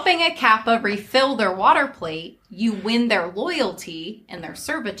 By helping a Kappa refill their water plate, you win their loyalty and their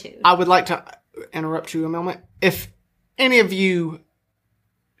servitude. I would like to interrupt you a moment. If any of you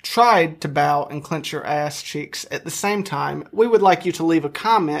tried to bow and clench your ass cheeks at the same time, we would like you to leave a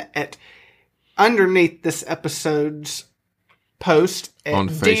comment at underneath this episode's post at On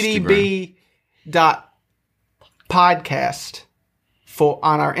ddb.podcast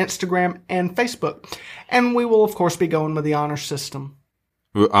on our Instagram and Facebook. And we will, of course, be going with the honor system.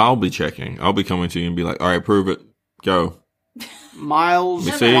 I'll be checking. I'll be coming to you and be like, all right, prove it. Go. Miles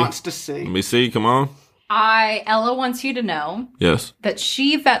Let me see. wants to see. Let me see. Come on. Ella wants you to know Yes. that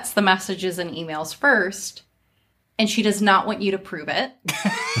she vets the messages and emails first, and she does not want you to prove it.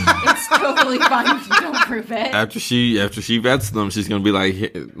 It's totally fine if you don't prove it. After she vets them, she's gonna be like,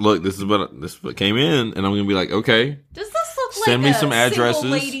 "Hey, look, this is what came in," and I'm gonna be like, "Okay, Does this look Send like me some addresses.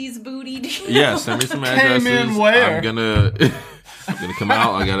 single lady's booty? yeah, send me some addresses." Came in where? I'm gonna come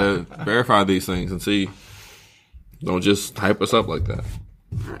out. I gotta verify these things and see. Don't just hype us up like that.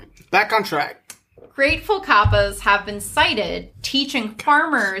 All right. Back on track. Grateful Kappas have been cited teaching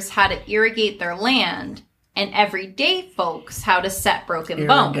farmers how to irrigate their land and everyday folks how to set broken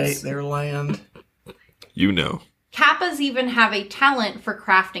bones. Irrigate their land. You know. Kappas even have a talent for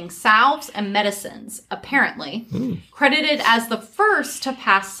crafting salves and medicines, apparently, credited as the first to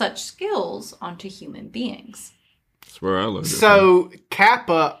pass such skills onto human beings. That's where I learned it from. So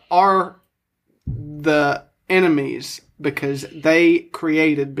Kappa are the enemies because they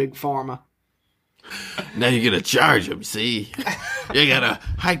created Big Pharma. Now you gotta charge them. See, you gotta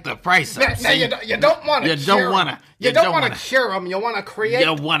hike the price up. Now, See? you don't want to. You don't wanna- You you don't don't want to wanna- cure them. You want to create.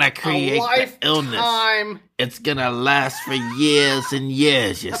 You wanna create a the illness. lifetime. It's gonna last for years and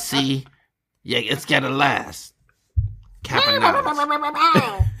years. You see, yeah, it's gotta last.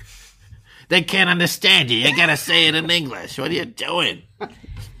 Kappa They can't understand you. You gotta say it in English. What are you doing?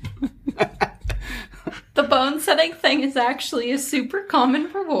 The bone setting thing is actually a super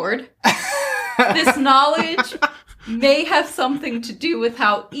common reward. This knowledge may have something to do with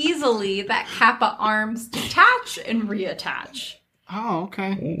how easily that Kappa arms detach and reattach. Oh,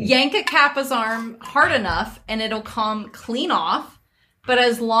 okay. Yank a Kappa's arm hard enough and it'll come clean off. But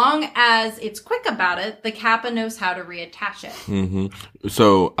as long as it's quick about it, the Kappa knows how to reattach it.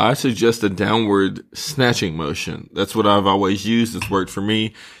 So I suggest a downward snatching motion. That's what I've always used. It's worked for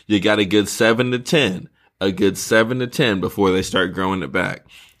me. You got a good 7 to 10. A good 7 to 10 before they start growing it back.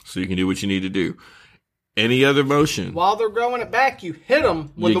 So you can do what you need to do. Any other motion? While they're growing it back, you hit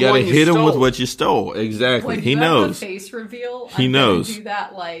them with You the gotta one you hit him stole. with what you stole. Exactly. When He you have knows. the face reveal, He I'm knows. Gonna do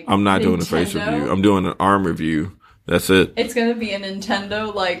that like I'm not doing a face Nintendo. review. I'm doing an arm review. That's it. It's gonna be a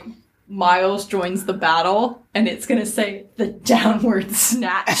Nintendo like Miles joins the battle, and it's gonna say the downward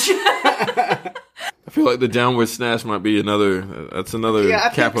snatch. I feel like the downward snatch might be another. That's another Yeah, I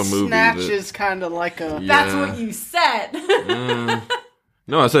Kappa think movie. Snatch that- is kind of like a. That's Yeah. what you said.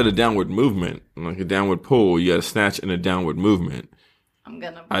 No, I said a downward movement, like a downward pull. You got a snatch and a downward movement. I'm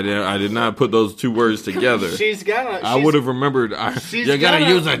gonna. I did not put those two words together. She's gonna. I would have remembered. she's You gotta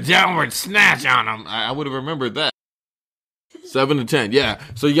gonna- use a downward snatch on them. I would have remembered that. 7 to 10, yeah.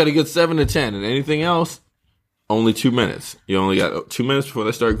 So you got to get 7 to 10, and anything else, only 2 minutes. You only got 2 minutes before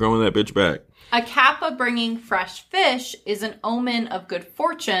they start growing that bitch back. A Kappa bringing fresh fish is an omen of good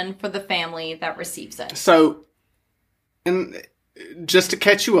fortune for the family that receives it. So, and just to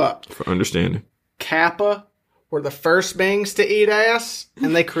catch you up, For understanding. Kappa were the first beings to eat ass,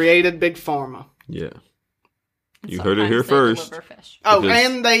 and they created Big Pharma. Yeah. You Sometimes heard it here they first. deliver fish. Oh, Because-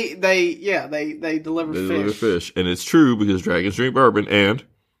 and they deliver They fish. deliver fish. And it's true because dragons drink bourbon, and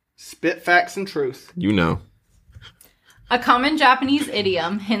Spit facts and truth. you know. A common Japanese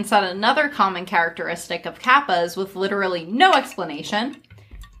idiom hints at another common characteristic of Kappas with literally no explanation.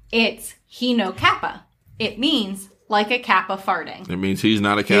 It's he no Kappa. It means like a Kappa farting. It means he's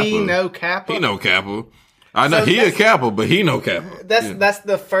not a Kappa. He no Kappa. He no Kappa. I know So he a that's- Kappa, but he no Kappa. That's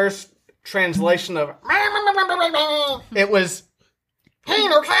the first translation of. It was. He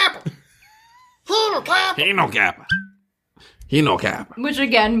no Kappa. He no Kappa. He no Kappa. He no Kappa. Which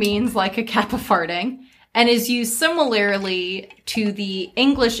again means like a Kappa farting, and is used similarly to the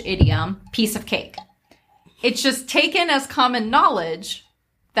English idiom piece of cake. It's just taken as common knowledge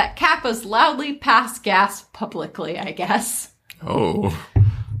that Kappas loudly pass gas publicly, I guess. Oh,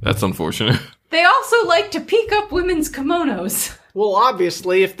 that's unfortunate. They also like to peek up women's kimonos. Well,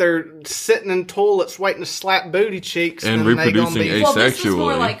 obviously, if they're sitting in toilets waiting to slap booty cheeks, And then they gonna reproducing be. Well, this is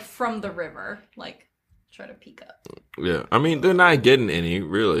more Asexually. like from the river, like try to peek up. Yeah, I mean they're not getting any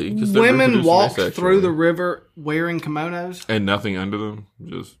really. 'Cause they're Women reproducing walk asexually. through the river wearing kimonos. and nothing under them.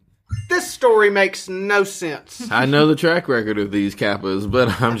 Just This story makes no sense. I know the track record of these Kappas,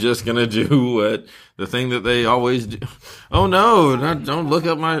 but I'm just gonna do what the thing that they always do. Oh no! Don't look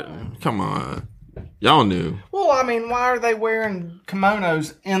up my. Come on, y'all knew, Well, I mean, why are they wearing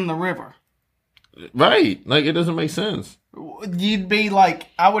kimonos in the river? right? Like it doesn't make sense. You'd be like,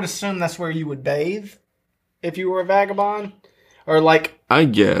 I would assume that's where you would bathe if you were a vagabond. Or like, I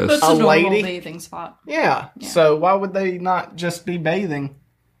guess. That's A a normal lady? bathing spot. yeah. So why would they not just be bathing?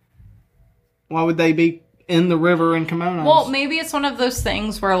 Why would they be in the river in kimonos? Well, maybe it's one of those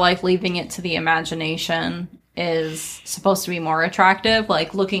things where, like, leaving it to the imagination is supposed to be more attractive.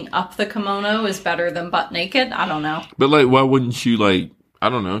 Like, looking up the kimono is better than butt naked. I don't know. But, like, why wouldn't you, like, I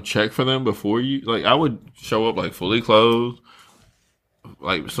don't know, check for them before you... Like, I would show up, like, fully clothed,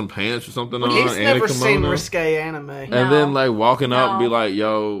 like, some pants or something on, He's and never a seen kimono. risque anime. And then, like, walking up and be No. like,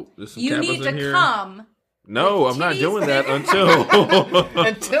 yo, there's some You Kappas need in to here. come. No, I'm not titties doing that there. until...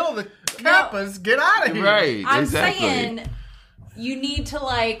 Until the Kappas get out of here. Right, I'm exactly. saying you need to,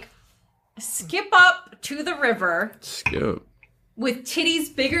 like, skip up to the river Skip. with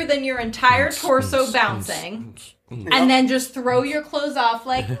titties bigger than your entire torso bouncing, and then just throw your clothes off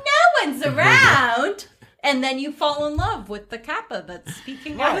like no one's around, and then you fall in love with the Kappa that's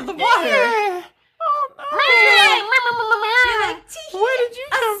speaking out of the water. Yeah. Oh, You're like, where did you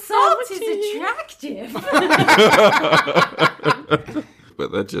come assault from? is attractive.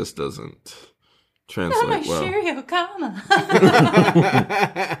 But that just doesn't translate well.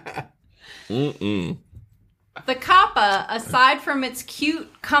 Mm-mm. The Kappa, aside from its cute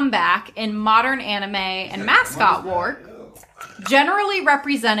comeback in modern anime and mascot war, generally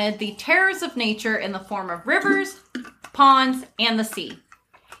represented the terrors of nature in the form of rivers, ponds, and the sea.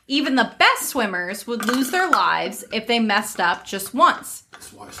 Even the best swimmers would lose their lives if they messed up just once.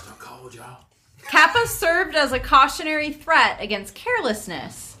 That's why it's still cold, y'all. Kappa served as a cautionary threat against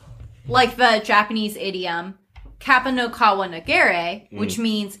carelessness, like the Japanese idiom Kappa no kawa nagere, which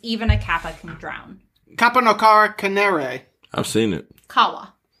means even a Kappa can drown. Kappa no kara kanere. I've seen it.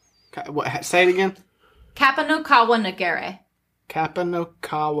 Kawa. What? Say it again. Kappa no kawa nagere. Kappa no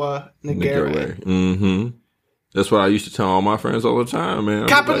kawa nagere. Mm-hmm. That's what I used to tell all my friends all the time, man.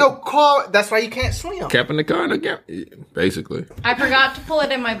 Kappa no kawa. That's why you can't swim. Kappa no car, basically. I forgot to pull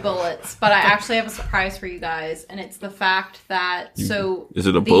it in my bullets, but I actually have a surprise for you guys, and it's the fact that, Is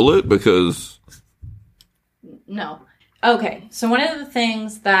it a bullet? Because... No. Okay, so one of the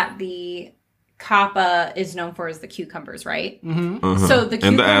things that the Kappa is known for is the cucumbers, right? Mm-hmm. Uh-huh. So the cucumber...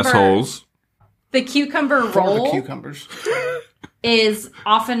 And the assholes. The cucumber For roll the cucumbers. is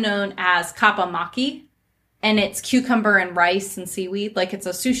often known as Kappa maki, and it's cucumber and rice and seaweed, like it's a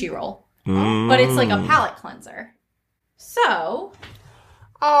sushi roll. But it's like a palate cleanser. So...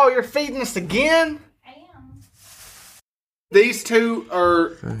 Oh, you're feeding us again? I am. These two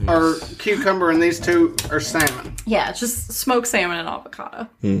are cucumber and these two are salmon. Yeah, it's just smoked salmon and avocado.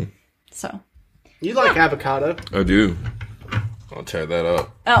 So... You like avocado. I do. I'll tear that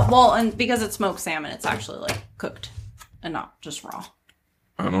up. Well, and because it's smoked salmon, it's actually like cooked and not just raw.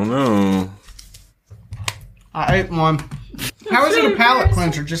 I don't know. I ate one. How is it a palate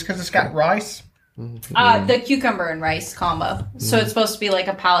cleanser? Just because it's got rice? The cucumber and rice combo. So it's supposed to be like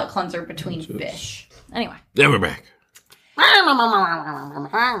a palate cleanser between fish. Anyway. Then we're back. That's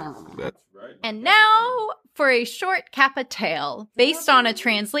right. And now for a short Kappa tale based on a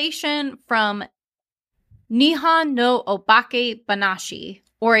translation from Nihon no Obake Banashi,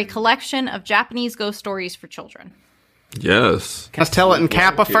 or a collection of Japanese ghost stories for children. Yes. Can I tell it in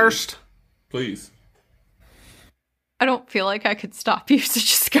Kappa first? Please. I don't feel like I could stop you, so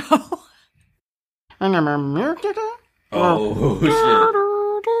just go. Oh, shit.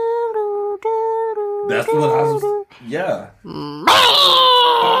 That's what I was... Yeah.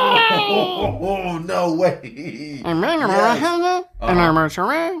 Oh, no way.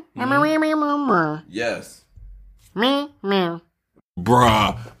 Yes.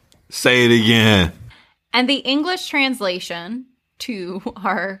 Bruh. Say it again. And the English translation to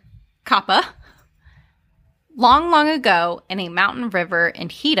our Kappa: long, long ago, in a mountain river in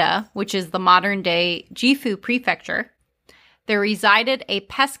Hida, which is the modern-day Gifu prefecture, there resided a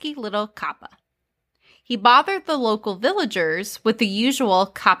pesky little Kappa. He bothered the local villagers with the usual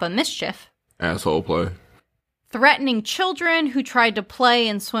Kappa mischief, Asshole play. threatening children who tried to play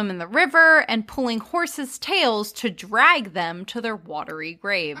and swim in the river, and pulling horses' tails to drag them to their watery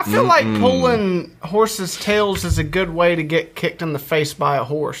graves. I feel like pulling horses' tails is a good way to get kicked in the face by a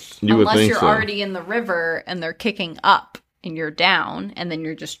horse. You would Unless think you're so. already in the river and they're kicking up and you're down, and then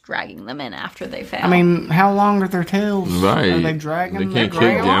you're just dragging them in after they fail. I mean, how long are their tails? Right. Are they dragging They the can't kick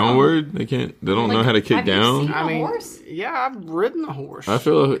ground? downward. They can't. They don't know how to kick have you down. seen I mean, a horse? yeah, I've ridden a horse. I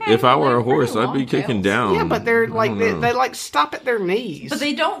feel if I were a horse, pretty I'd be long kicking tails. down. Yeah, but they're like I they, don't know. they like stop at their knees. But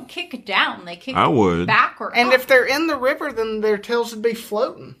they don't kick down. They kick I would. back or and up. if they're in the river, then their tails would be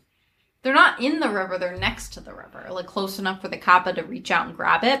floating. They're not in the river, they're next to the river, like close enough for the Kappa to reach out and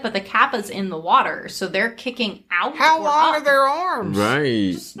grab it, but the Kappa's in the water, so they're kicking out. How or long up. are their arms?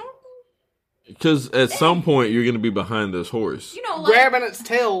 Right. Just normal. Because at some point you're going to be behind this horse. You know, like, Grabbing its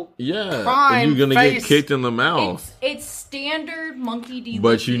tail. Yeah. Prime And you're going to get face. kicked in the mouth. it's standard monkey D.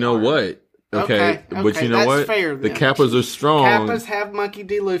 But you know Luffy arm. what? Okay. But Okay, you know that's what? fair, The then. Kappas are strong. Kappas have monkey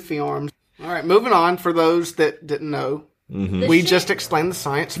D. Luffy arms. All right, moving on. For those that didn't know, we just explained the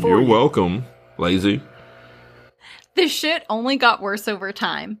science for you. You're welcome, lazy. This shit only got worse over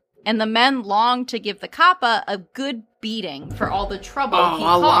time, and the men longed to give the Kappa a good beating for all the trouble he caused.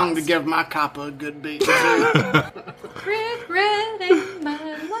 I long to give my Kappa a good beating, too. Regretting my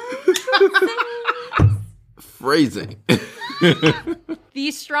life. Phrasing.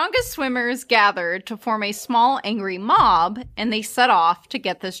 The strongest swimmers gathered to form a small, angry mob, and they set off to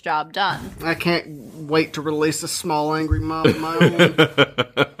get this job done. I can't wait to release a small, angry mob of my own.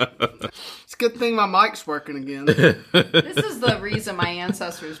 It's a good thing my mic's working again. This is the reason my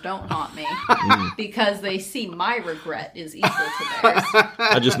ancestors don't haunt me, because they see my regret is equal to theirs.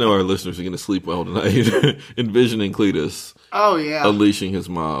 I just know our listeners are going to sleep well tonight, envisioning Cletus unleashing his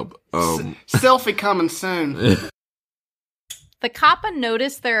mob. Selfie coming soon. The Kappa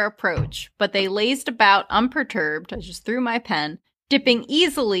noticed their approach, but they lazed about unperturbed, I just threw my pen, dipping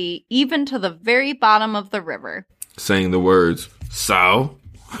easily even to the very bottom of the river. Saying the words, "So?"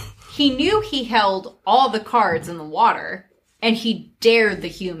 He knew he held all the cards in the water, and he dared the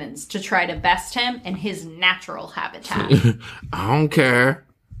humans to try to best him in his natural habitat. I don't care.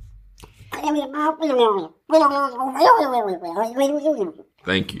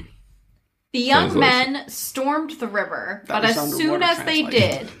 Thank you. The young men stormed the river, but as soon as they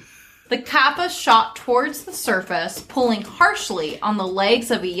did, the Kappa shot towards the surface, pulling harshly on the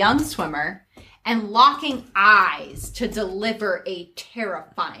legs of a young swimmer and locking eyes to deliver a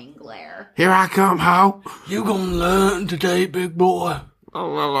terrifying glare. Here I come, Ho. You gonna learn today, big boy.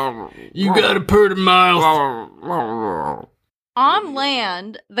 You got a pretty mouth. On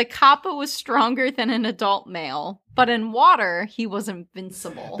land, the Kappa was stronger than an adult male, but in water, he was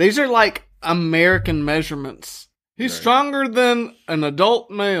invincible. These are like American measurements. He's stronger than an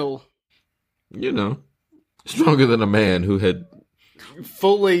adult male. You know, stronger than a man who had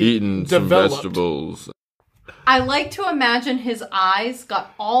fully eaten developed. some vegetables. I like to imagine his eyes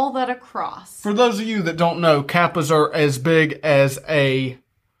got all that across. For those of you that don't know, Kappas are as big as a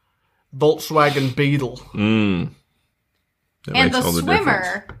Volkswagen Beetle. And the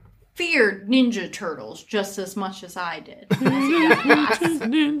swimmer feared Ninja Turtles just as much as I did.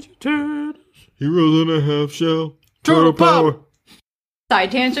 Ninja Turtles. Heroes in a half shell. Turtle power.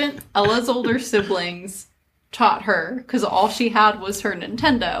 Side tangent, Ella's older siblings taught her, because all she had was her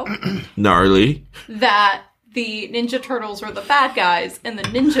Nintendo, Gnarly. that the Ninja Turtles were the bad guys and the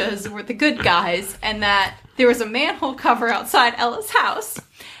ninjas were the good guys, and that there was a manhole cover outside Ella's house,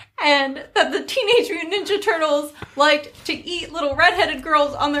 and that the Teenage Mutant Ninja Turtles liked to eat little redheaded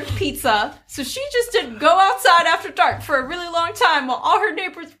girls on their pizza, so she just didn't go outside after dark for a really long time while all her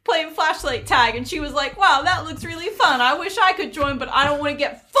neighbors were playing flashlight tag, and she was like, wow, that looks really fun. I wish I could join, but I don't want to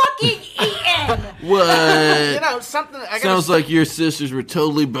get fucking eaten! What? You know, something... Sounds like your sisters were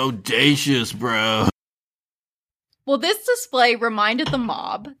totally bodacious, bro. Well, this display reminded the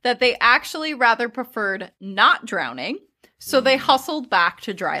mob that they actually rather preferred not drowning, so they hustled back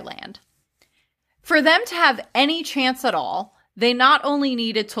to dry land. For them to have any chance at all, they not only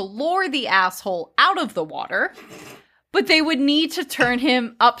needed to lure the asshole out of the water, but they would need to turn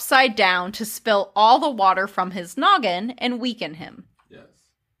him upside down to spill all the water from his noggin and weaken him. Yes.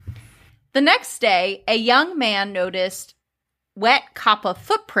 The next day, a young man noticed wet Kappa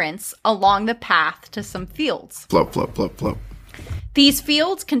footprints along the path to some fields. Flop, flop, flop, flop. These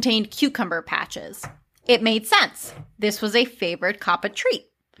fields contained cucumber patches. It made sense. This was a favorite Kappa treat.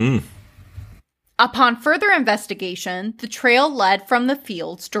 Upon further investigation, the trail led from the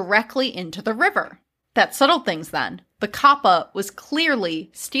fields directly into the river. That settled things then. The Kappa was clearly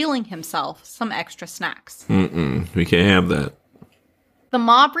stealing himself some extra snacks. We can't have that. The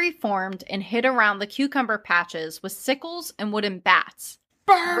mob reformed and hid around the cucumber patches with sickles and wooden bats.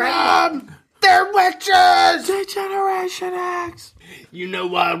 Burn them! They're witches! Degeneration X! You know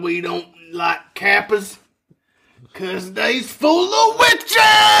why we don't like Kappas? 'Cause they's full of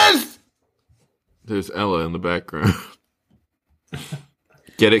witches! There's Ella in the background.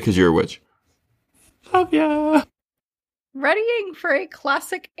 Get it? Because you're a witch. Love ya. Readying for a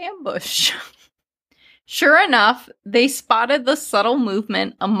classic ambush. Sure enough, they spotted the subtle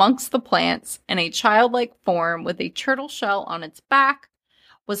movement amongst the plants, and a childlike form with a turtle shell on its back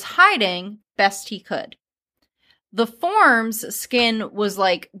was hiding best he could. The form's skin was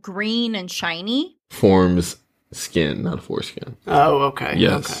like green and shiny. Form's skin, not a foreskin. Oh, okay.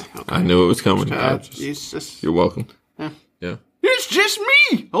 Yes. Okay. I knew it was coming. You're welcome. Yeah. It's just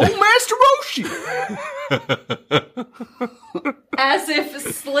me, old Master Roshi. As if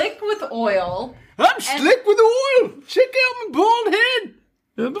slick with oil. I'm slick with oil. Check out my bald head.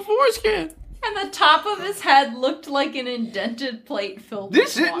 And the foreskin. And And the top of his head looked like an indented plate filled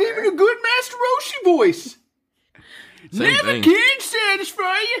This with isn't water. even a good Master Roshi voice. Same Never thing. can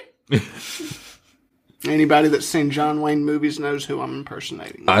satisfy you. Anybody that's seen John Wayne movies knows who I'm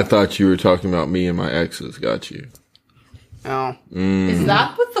impersonating. I thought you were talking about me and my exes. Got you. Oh. Is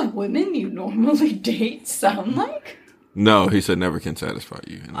that what the women you normally date sound like? No, he said never can satisfy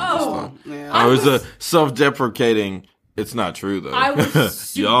you. And I just Oh. thought, Yeah. I was a self-deprecating. It's not true though. I was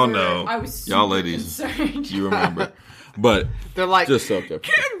super, y'all know. I was super y'all ladies, concerned. you remember. But They're like, just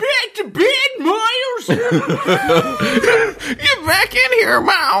self-deprecating. come back to bed, Miles. Get back in here,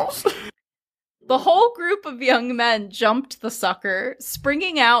 Miles. The whole group of young men jumped the sucker,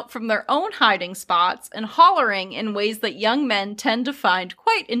 springing out from their own hiding spots and hollering in ways that young men tend to find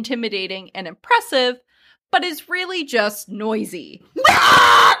quite intimidating and impressive, but is really just noisy.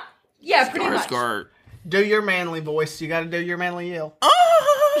 Yeah, pretty much. Skirt. Do your manly voice. You got to do your manly yell.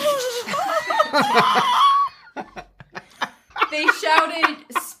 They shouted,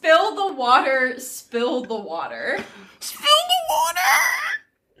 "Spill the water, spill the water." Spill the water.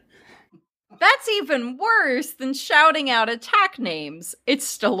 That's even worse than shouting out attack names. It's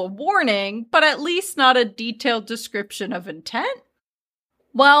still a warning, but at least not a detailed description of intent.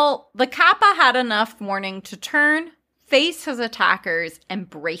 Well, the Kappa had enough warning to turn, face his attackers, and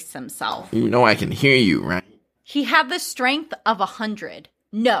brace himself. You know I can hear you, right? He had the strength of 100,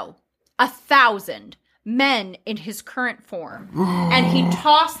 no, 1,000 men in his current form, and he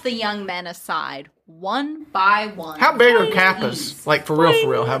tossed the young men aside, one by one. How big are Kappas? Like, for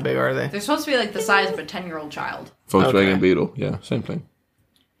real, how big are they? They're supposed to be like the size of a 10-year-old child. Volkswagen Okay. Beetle. Yeah, same thing.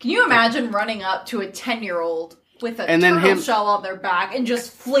 Can you imagine running up to a 10-year-old with a And then turtle him- shell on their back and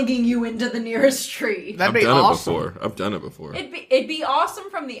just flinging you into the nearest tree? That'd I've be done awesome. it before. I've done it before. It'd be awesome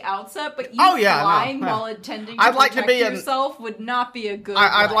from the outset, but you Oh, yeah, no, flying no. while intending to I'd like to protect be an- yourself would not be a good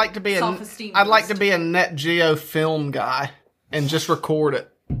I'd like to be self-esteem I'd like to boost. be a Net Geo film guy and just record it.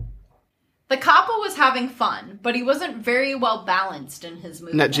 The Kappa was having fun, but he wasn't very well balanced in his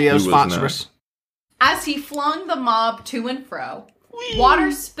movement. Net Geo He was sponsor not. us. As he flung the mob to and fro,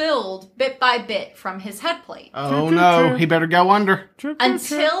 water spilled bit by bit from his head plate. Oh no, he better go under.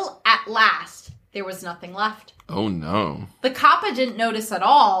 Until, at last, there was nothing left. Oh no. The Kappa didn't notice at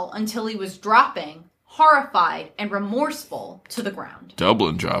all until he was dropping, horrified and remorseful, to the ground.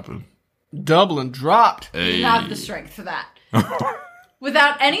 Dublin dropping. Dublin dropped. He Hey. didn't have the strength for that.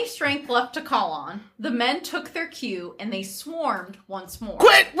 Without any strength left to call on, the men took their cue and they swarmed once more.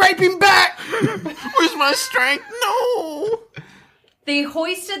 Quit raping back! Where's my strength? No! They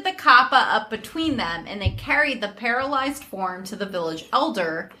hoisted the Kappa up between them and they carried the paralyzed form to the village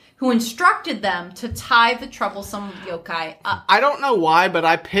elder, who instructed them to tie the troublesome yokai up. I don't know why, but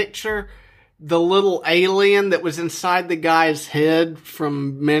I picture the little alien that was inside the guy's head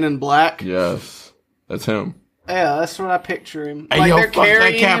from Men in Black. Yes. That's him. Yeah, that's what I picture him. Hey, Like yo, they're fuck that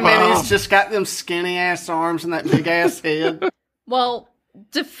carrying him Kappa and up. he's just got them skinny ass arms and that big ass head. Well,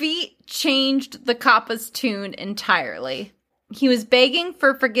 defeat changed the Kappa's tune entirely. He was begging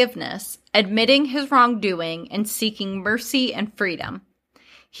for forgiveness, admitting his wrongdoing, and seeking mercy and freedom.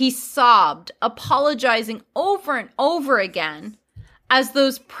 He sobbed, apologizing over and over again, as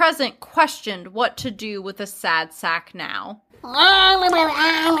those present questioned what to do with a sad sack now.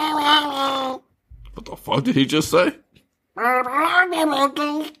 What the fuck did he just say?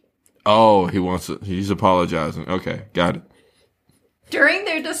 Oh, he wants it. He's apologizing. Okay, got it. During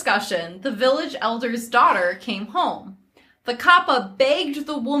their discussion, the village elder's daughter came home. The Kappa begged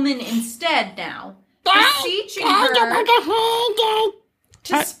the woman instead now, beseeching her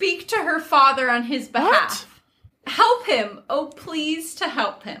to speak to her father on his behalf. Help him, oh please to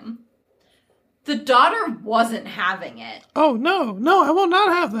help him. The daughter wasn't having it. Oh, no, I will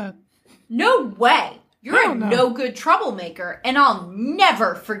not have that. No way! You're Hell a no. no good troublemaker, and I'll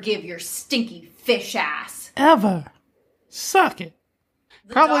never forgive your stinky fish ass. Ever. Suck it.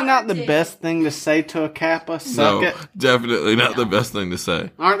 The Probably daughter not the did. best thing to say to a Kappa. Suck No, it. definitely not the best thing to say.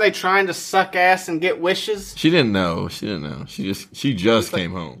 Aren't they trying to suck ass and get wishes? She didn't know. She just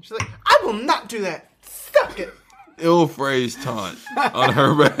came home. She's like, I will not do that. Suck it. Ill-phrased taunt on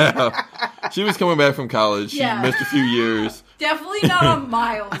her behalf. She was coming back from college. She Yeah. missed a few years. Definitely not on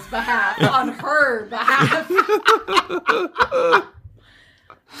Miles' behalf, on her behalf.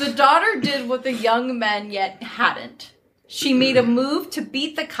 The daughter did what the young men yet hadn't. She made a move to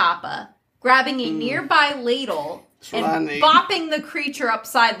beat the Kappa, grabbing a nearby ladle what I and need. bopping the creature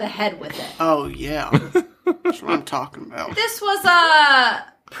upside the head with it. Oh, yeah. That's what I'm talking about. This was,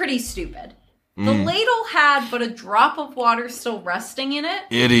 pretty stupid. The ladle had but a drop of water still resting in it,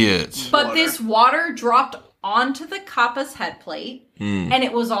 Idiot. but this water dropped onto the Kappa's head plate, and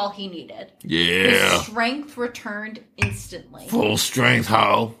it was all he needed. Yeah. His strength returned instantly. Full strength,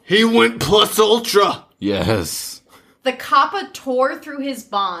 Hal. He went plus ultra. Yes. The Kappa tore through his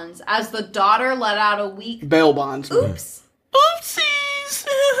bonds as the daughter let out a weak Bail bonds. oops. Oopsies.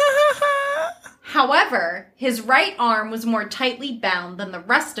 However, his right arm was more tightly bound than the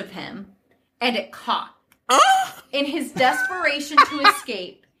rest of him, and it caught. In his desperation to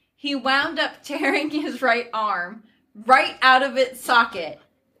escape, he wound up tearing his right arm right out of its socket,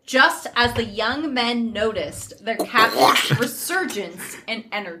 just as the young men noticed their captain's resurgence in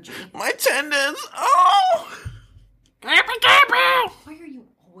energy. My tendons. Oh. Why are you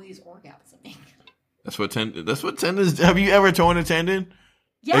always orgasming? That's what tendons. Have you ever torn a tendon?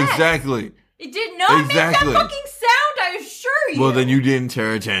 Yes. Exactly. It did not make that fucking sound, I assure you. Well, then you didn't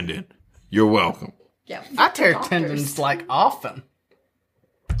tear a tendon. You're welcome. Yeah, I tear doctors. tendons like often.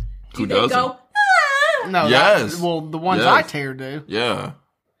 Who They doesn't? go, "Ah!" No, Yes. the ones Yes. I tear do. Yeah.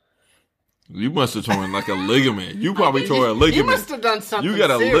 You must have torn like a ligament. You probably tore a ligament. You must have done something. You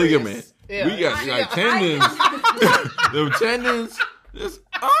got a serious. ligament. Yeah. We got like tendons. Them tendons.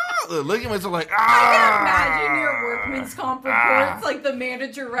 The ligaments are like, I can imagine your workman's comp reports, like the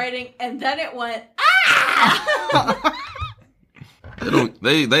manager writing, and then it went, ah!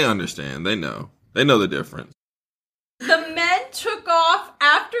 They understand. They know. They know the difference. The men took off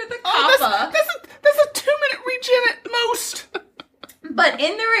after the Kappa, That's a 2-minute regen at most. but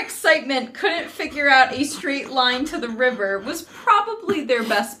in their excitement couldn't figure out a straight line to the river was probably their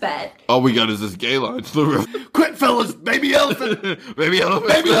best bet. All we got is this gay line to the river. Quit, fellas. Baby elephant. Baby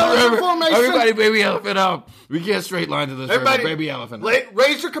elephant. Baby to the elephant river. formation. Everybody, baby elephant up. We can't straight line to this Everybody, river. Baby elephant.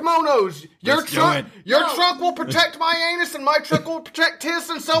 Raise your kimonos. Your Let's do trunk, it. your trunk will protect my anus, and my trunk will protect his,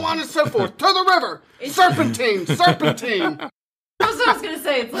 and so on and so forth. To the river. Serpentine. That's what I was going to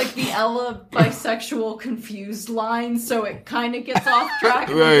say. It's like the Ella bisexual confused line, so it kind of gets off track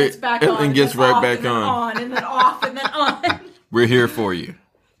and then gets back on. And gets then right off, back and then on. And then off and then on. We're here for you.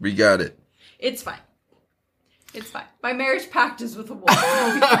 We got it. It's fine. It's fine. My marriage pact is with a woman.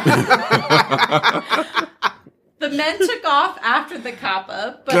 The men took off after the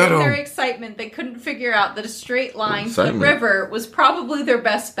Kappa, but Get in their 'em. excitement, they couldn't figure out that a straight line to the Excitement. river was probably their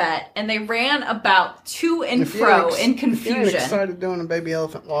best bet, and they ran about to and fro in If you ain't confusion. excited doing a baby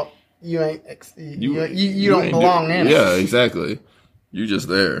elephant walk, you ain't. You You don't ain't belong in it. Yeah, exactly. You just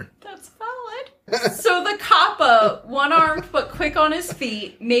there. That's valid. So the Kappa, one-armed but quick on his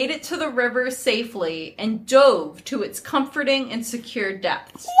feet, made it to the river safely and dove to its comforting and secure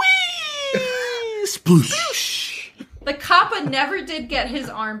depths. Sploosh. The Kappa never did get his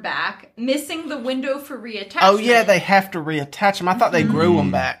arm back, missing the window for reattachment. Oh yeah, they have to reattach them. I thought they grew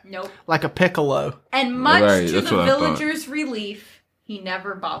them back. Nope. Like a piccolo. And much Right, to that's the what I thought. villagers' relief, he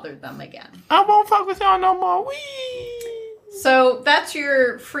never bothered them again. I won't fuck with y'all no more. Wee. So that's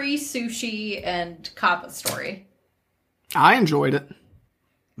your free sushi and Kappa story. I enjoyed it.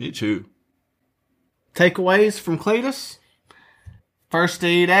 Me too. Takeaways from Cletus. First to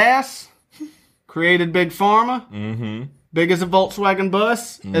eat ass. Created Big Pharma. Mm-hmm. Big as a Volkswagen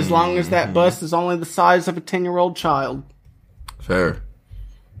bus. As long as that bus is only the size of a 10-year-old child. Fair.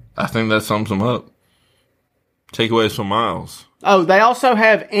 I think that sums them up. Takeaways from Miles. Oh, they also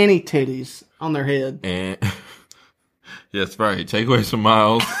have any titties on their head. And yes, right. Takeaways from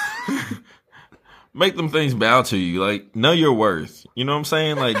Miles. Make them things bow to you. Like, know your worth. You know what I'm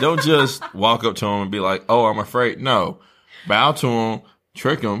saying? Like, don't just walk up to them and be like, oh, I'm afraid. No. Bow to them.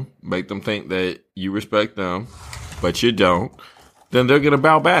 Trick them, make them think that you respect them, but you don't, then they're going to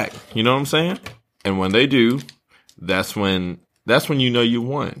bow back. You know what I'm saying? And when they do, that's when you know you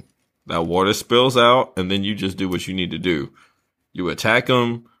won. That water spills out, and then you just do what you need to do. You attack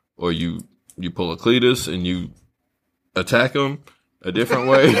them, or you pull a Cletus and you attack them a different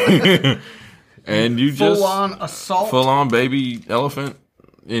way. And you just Full-on assault. full-on baby elephant,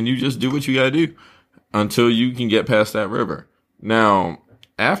 and you just do what you got to do until you can get past that river. Now,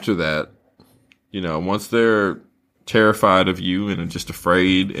 after that, you know, once they're terrified of you and are just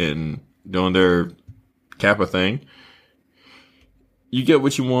afraid and doing their Kappa thing, you get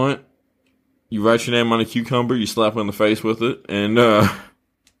what you want. You write your name on a cucumber, you slap them in the face with it, and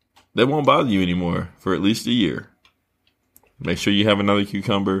they won't bother you anymore for at least a year. Make sure you have another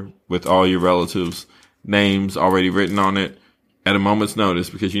cucumber with all your relatives' names already written on it at a moment's notice,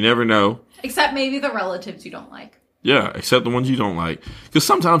 because you never know. Except maybe the relatives you don't like. Yeah, except the ones you don't like. Because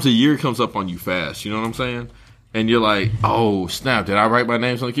sometimes a year comes up on you fast, you know what I'm saying? And you're like, oh, snap, did I write my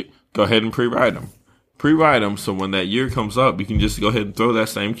names on the cucumber? Go ahead and pre-write them. Pre-write them so when that year comes up, you can just go ahead and throw that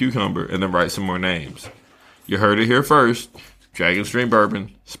same cucumber and then write some more names. You heard it here first. Dragon Stream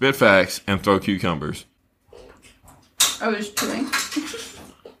Bourbon, spit facts, and throw cucumbers. I was chewing.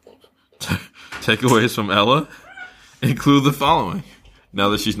 Takeaways from Ella include the following. Now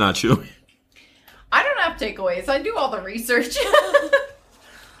that she's not chewing. I don't have takeaways. I do all the research.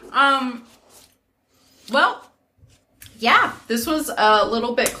 Well, yeah, this was a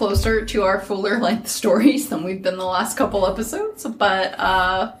little bit closer to our fuller length stories than we've been the last couple episodes,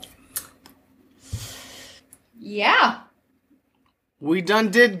 but yeah. We done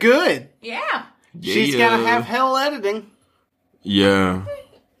did good. Yeah. She's gotta have hell editing. Yeah.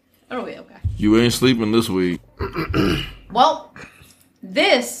 It'll be okay. You ain't sleeping this week. Well,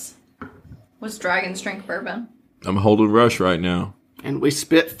 this was Dragon's Drink Bourbon. I'm holding Rush right now. And we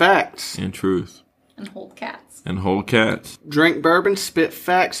spit facts. And truth. And hold cats. And hold cats. Drink bourbon, spit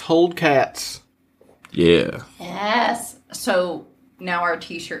facts, hold cats. Yeah. Yes. So now our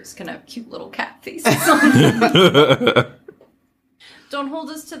t-shirts can have cute little cat faces on them. Don't hold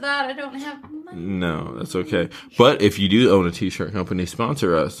us to that. I don't have money. No, that's okay. But if you do own a t-shirt company,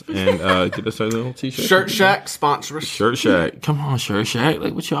 sponsor us and get us a little t-shirt. Shirt Shack, sponsor us. Shirt Shack. Come on, Shirt Shack.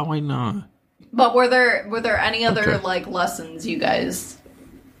 Like, what y'all waiting on? But were there any other like lessons you guys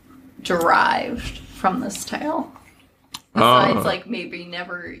derived from this tale? Besides like maybe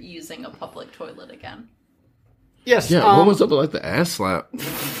never using a public toilet again. Yes. Yeah, what was up with like the ass slap?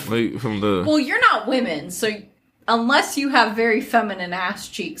 Like from the... Well, you're not women, so unless you have very feminine ass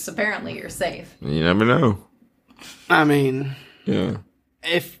cheeks, apparently you're safe. You never know. I mean... Yeah.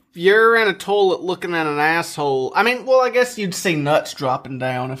 If you're in a toilet looking at an asshole... I mean, well, I guess you'd see nuts dropping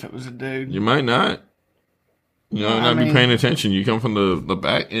down if it was a dude. You might not. You know, not be paying attention. You come from the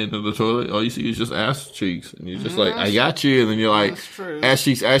back end of the toilet, all you see is just ass cheeks. And you're just like, I got you. And then you're like, ass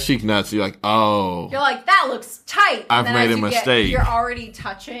cheeks, nuts. You're like, oh. You're like, that looks tight. I've made a mistake. You're already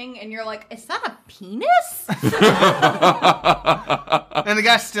touching, and you're like, is that a penis? And the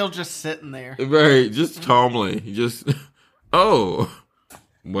guy's still just sitting there. Right, just calmly. Just, oh.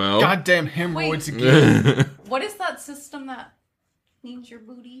 Well. Goddamn hemorrhoids again. What is that system that cleans your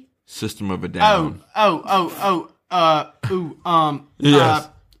booty? System of a Down. Yes.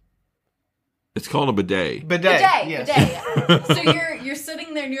 It's called a bidet. Bidet. Bidet. So you're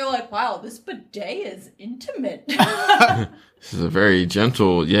sitting there and you're like, wow, this bidet is intimate. This is a very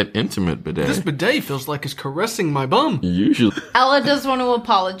gentle yet intimate bidet. This bidet feels like it's caressing my bum. Usually. Ella does want to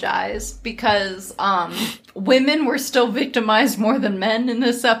apologize because women were still victimized more than men in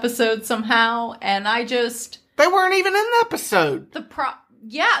this episode somehow, and They weren't even in the episode.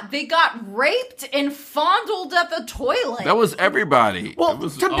 Yeah, they got raped and fondled at the toilet. That was everybody. Well,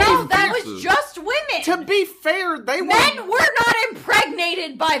 that was just women. To be fair, Men were not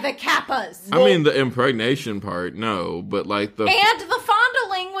impregnated by the Kappas. I mean, the impregnation part, no, but like the... And the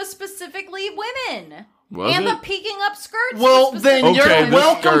fondling was specifically women. Was the peeking up skirts. Well, then you're the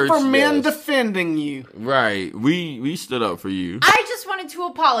welcome skirts, for men yes. defending you. Right. We stood up for you. I just wanted to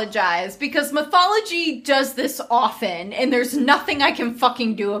apologize because mythology does this often, and there's nothing I can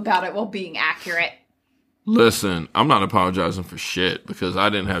fucking do about it while being accurate. Listen, I'm not apologizing for shit because I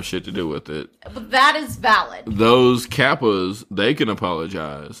didn't have shit to do with it. But that is valid. Those Kappas, they can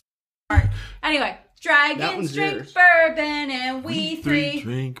apologize. Alright. Anyway, dragons drink bourbon and we three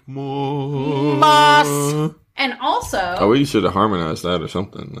drink more. Moss. And also... Oh, we should have harmonized that or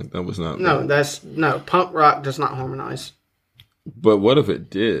something. Like, that was not... No, punk rock does not harmonize. But what if it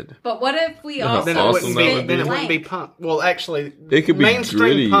did? But what if we also Then it wouldn't be punk. Well, actually, it could be mainstream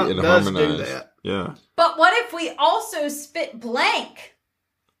gritty punk and does harmonized. do that. Yeah. But what if we also spit blank?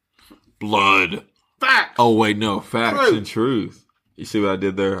 Blood. Facts. Oh, wait, no. Facts Truth. and truth. You see what I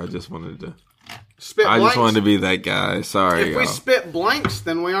did there? I just wanted to be that guy. Sorry, If we spit blanks,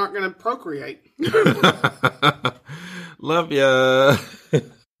 then we aren't going to procreate. Love ya.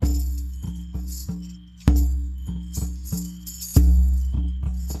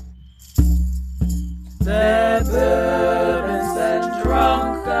 The bourbon's been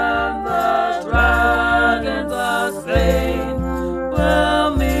drunk and the dragons are slain.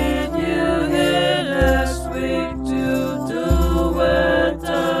 We'll meet you here next week to do it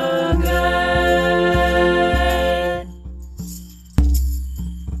again.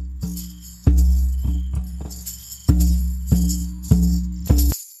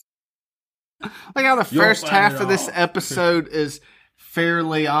 Like how the first half of this episode is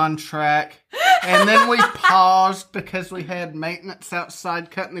fairly on track. And then we paused because we had maintenance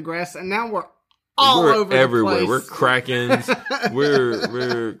outside cutting the grass, and now we're all over everywhere. the place. We're Krakens.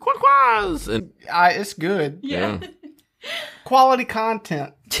 we're quaquas. And it's good. yeah. Quality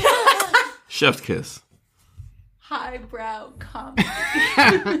content. Chef's kiss. Highbrow comedy.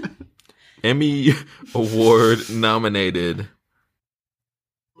 Emmy Award nominated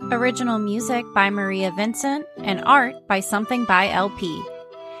Original music by Maria Vincent and art by Something by LP.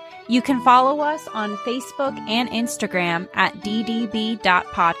 You can follow us on Facebook and Instagram at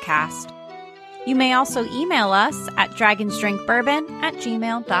ddb.podcast. You may also email us at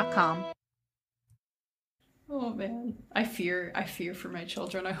dragonsdrinkbourbon@gmail.com. Oh man, I fear for my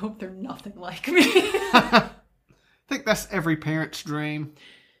children. I hope they're nothing like me. I think that's every parent's dream.